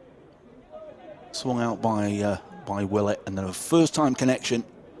 Swung out by Willett, and then a first-time connection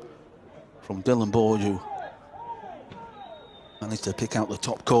from Dylan Borge, who managed to pick out the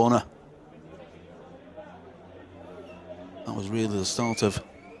top corner. That was really the start of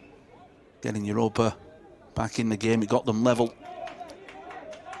getting Europa back in the game. It got them level.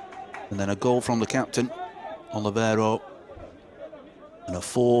 And then a goal from the captain, Olivero, and a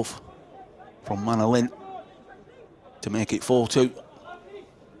fourth from Manolin to make it 4-2.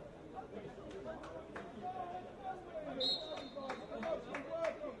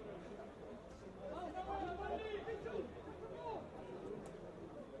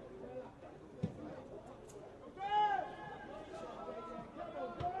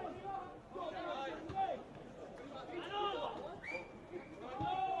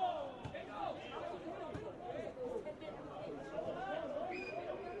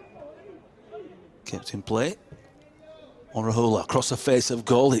 Kept in play. Orahula across the face of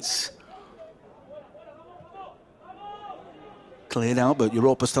goal. It's cleared out, but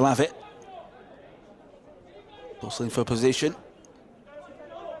Europa still have it. Bustling for position.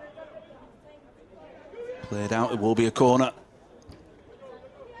 Played out, it will be a corner.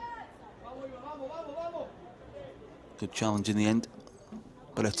 Good challenge in the end.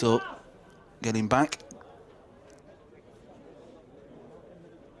 Bereto getting back.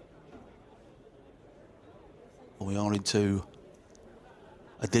 We are into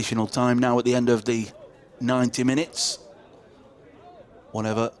additional time now at the end of the 90 minutes.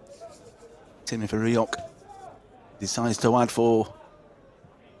 Whenever Timothy Rioch decides to add for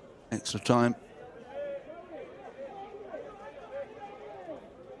extra time.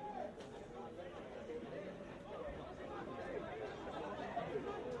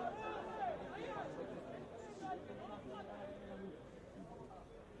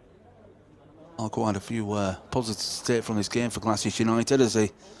 Quite a few positives to take from this game for Glacis United as they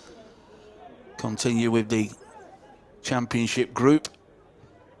continue with the championship group.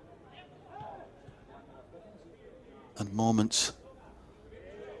 And moments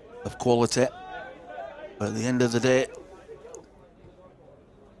of quality. But at the end of the day,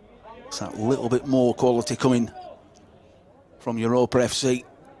 it's that little bit more quality coming from Europa FC.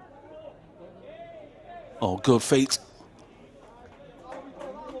 Oh, good feet.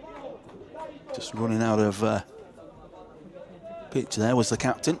 Just running out of pitch there was the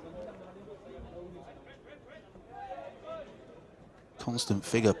captain. Constant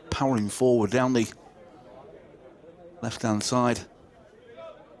figure powering forward down the left-hand side.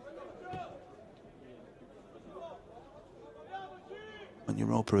 When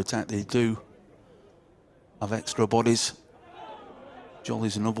Europa attack, they do have extra bodies.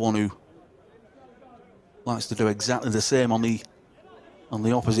 Jolly's another one who likes to do exactly the same on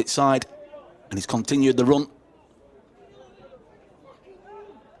the opposite side. And he's continued the run.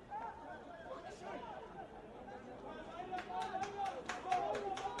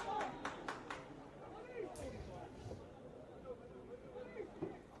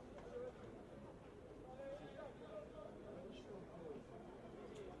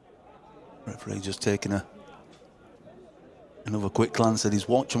 Referee just taking another quick glance at his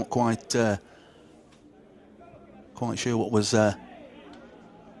watch. I'm not quite sure what was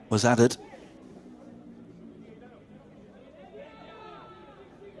added.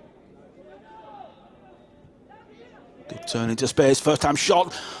 Good turn into space, first time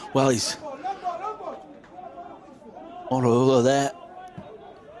shot. Well, he's Orahula there.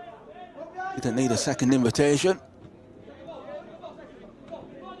 He didn't need a second invitation.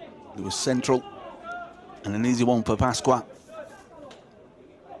 It was central and an easy one for Pasqua.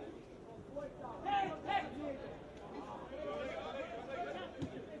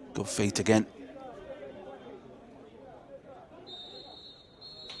 Good feet again.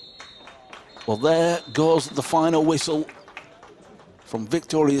 Well, there goes the final whistle from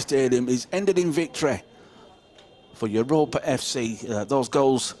Victoria Stadium. It's ended in victory for Europa FC. Those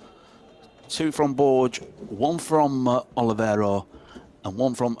goals, 2 from Borge, 1 from Olivero, and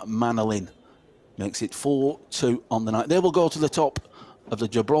 1 from Manolin. Makes it 4-2 on the night. They will go to the top of the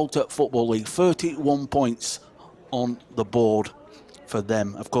Gibraltar Football League. 31 points on the board for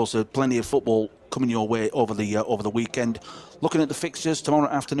them. Of course, there's plenty of football coming your way over the weekend. Looking at the fixtures, tomorrow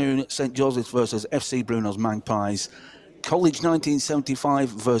afternoon, St Joseph's versus FC Bruno's Magpies. College 1975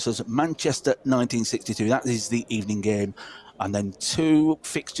 versus Manchester 1962. That is the evening game. And then 2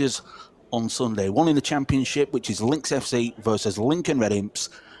 fixtures on Sunday. One in the Championship, which is Lynx FC versus Lincoln Red Imps.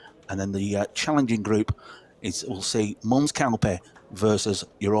 And then the challenging group is, we'll see, Mons Calpe versus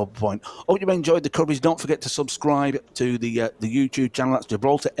Europa Point. Hope you've enjoyed the coverage. Don't forget to subscribe to the YouTube channel. That's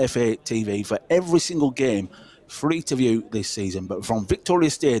Gibraltar FA TV for every single game, free to view this season. But from Victoria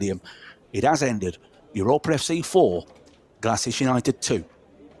Stadium It has ended. Europa FC 4, Glacis United 2.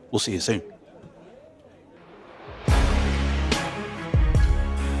 We'll see you soon.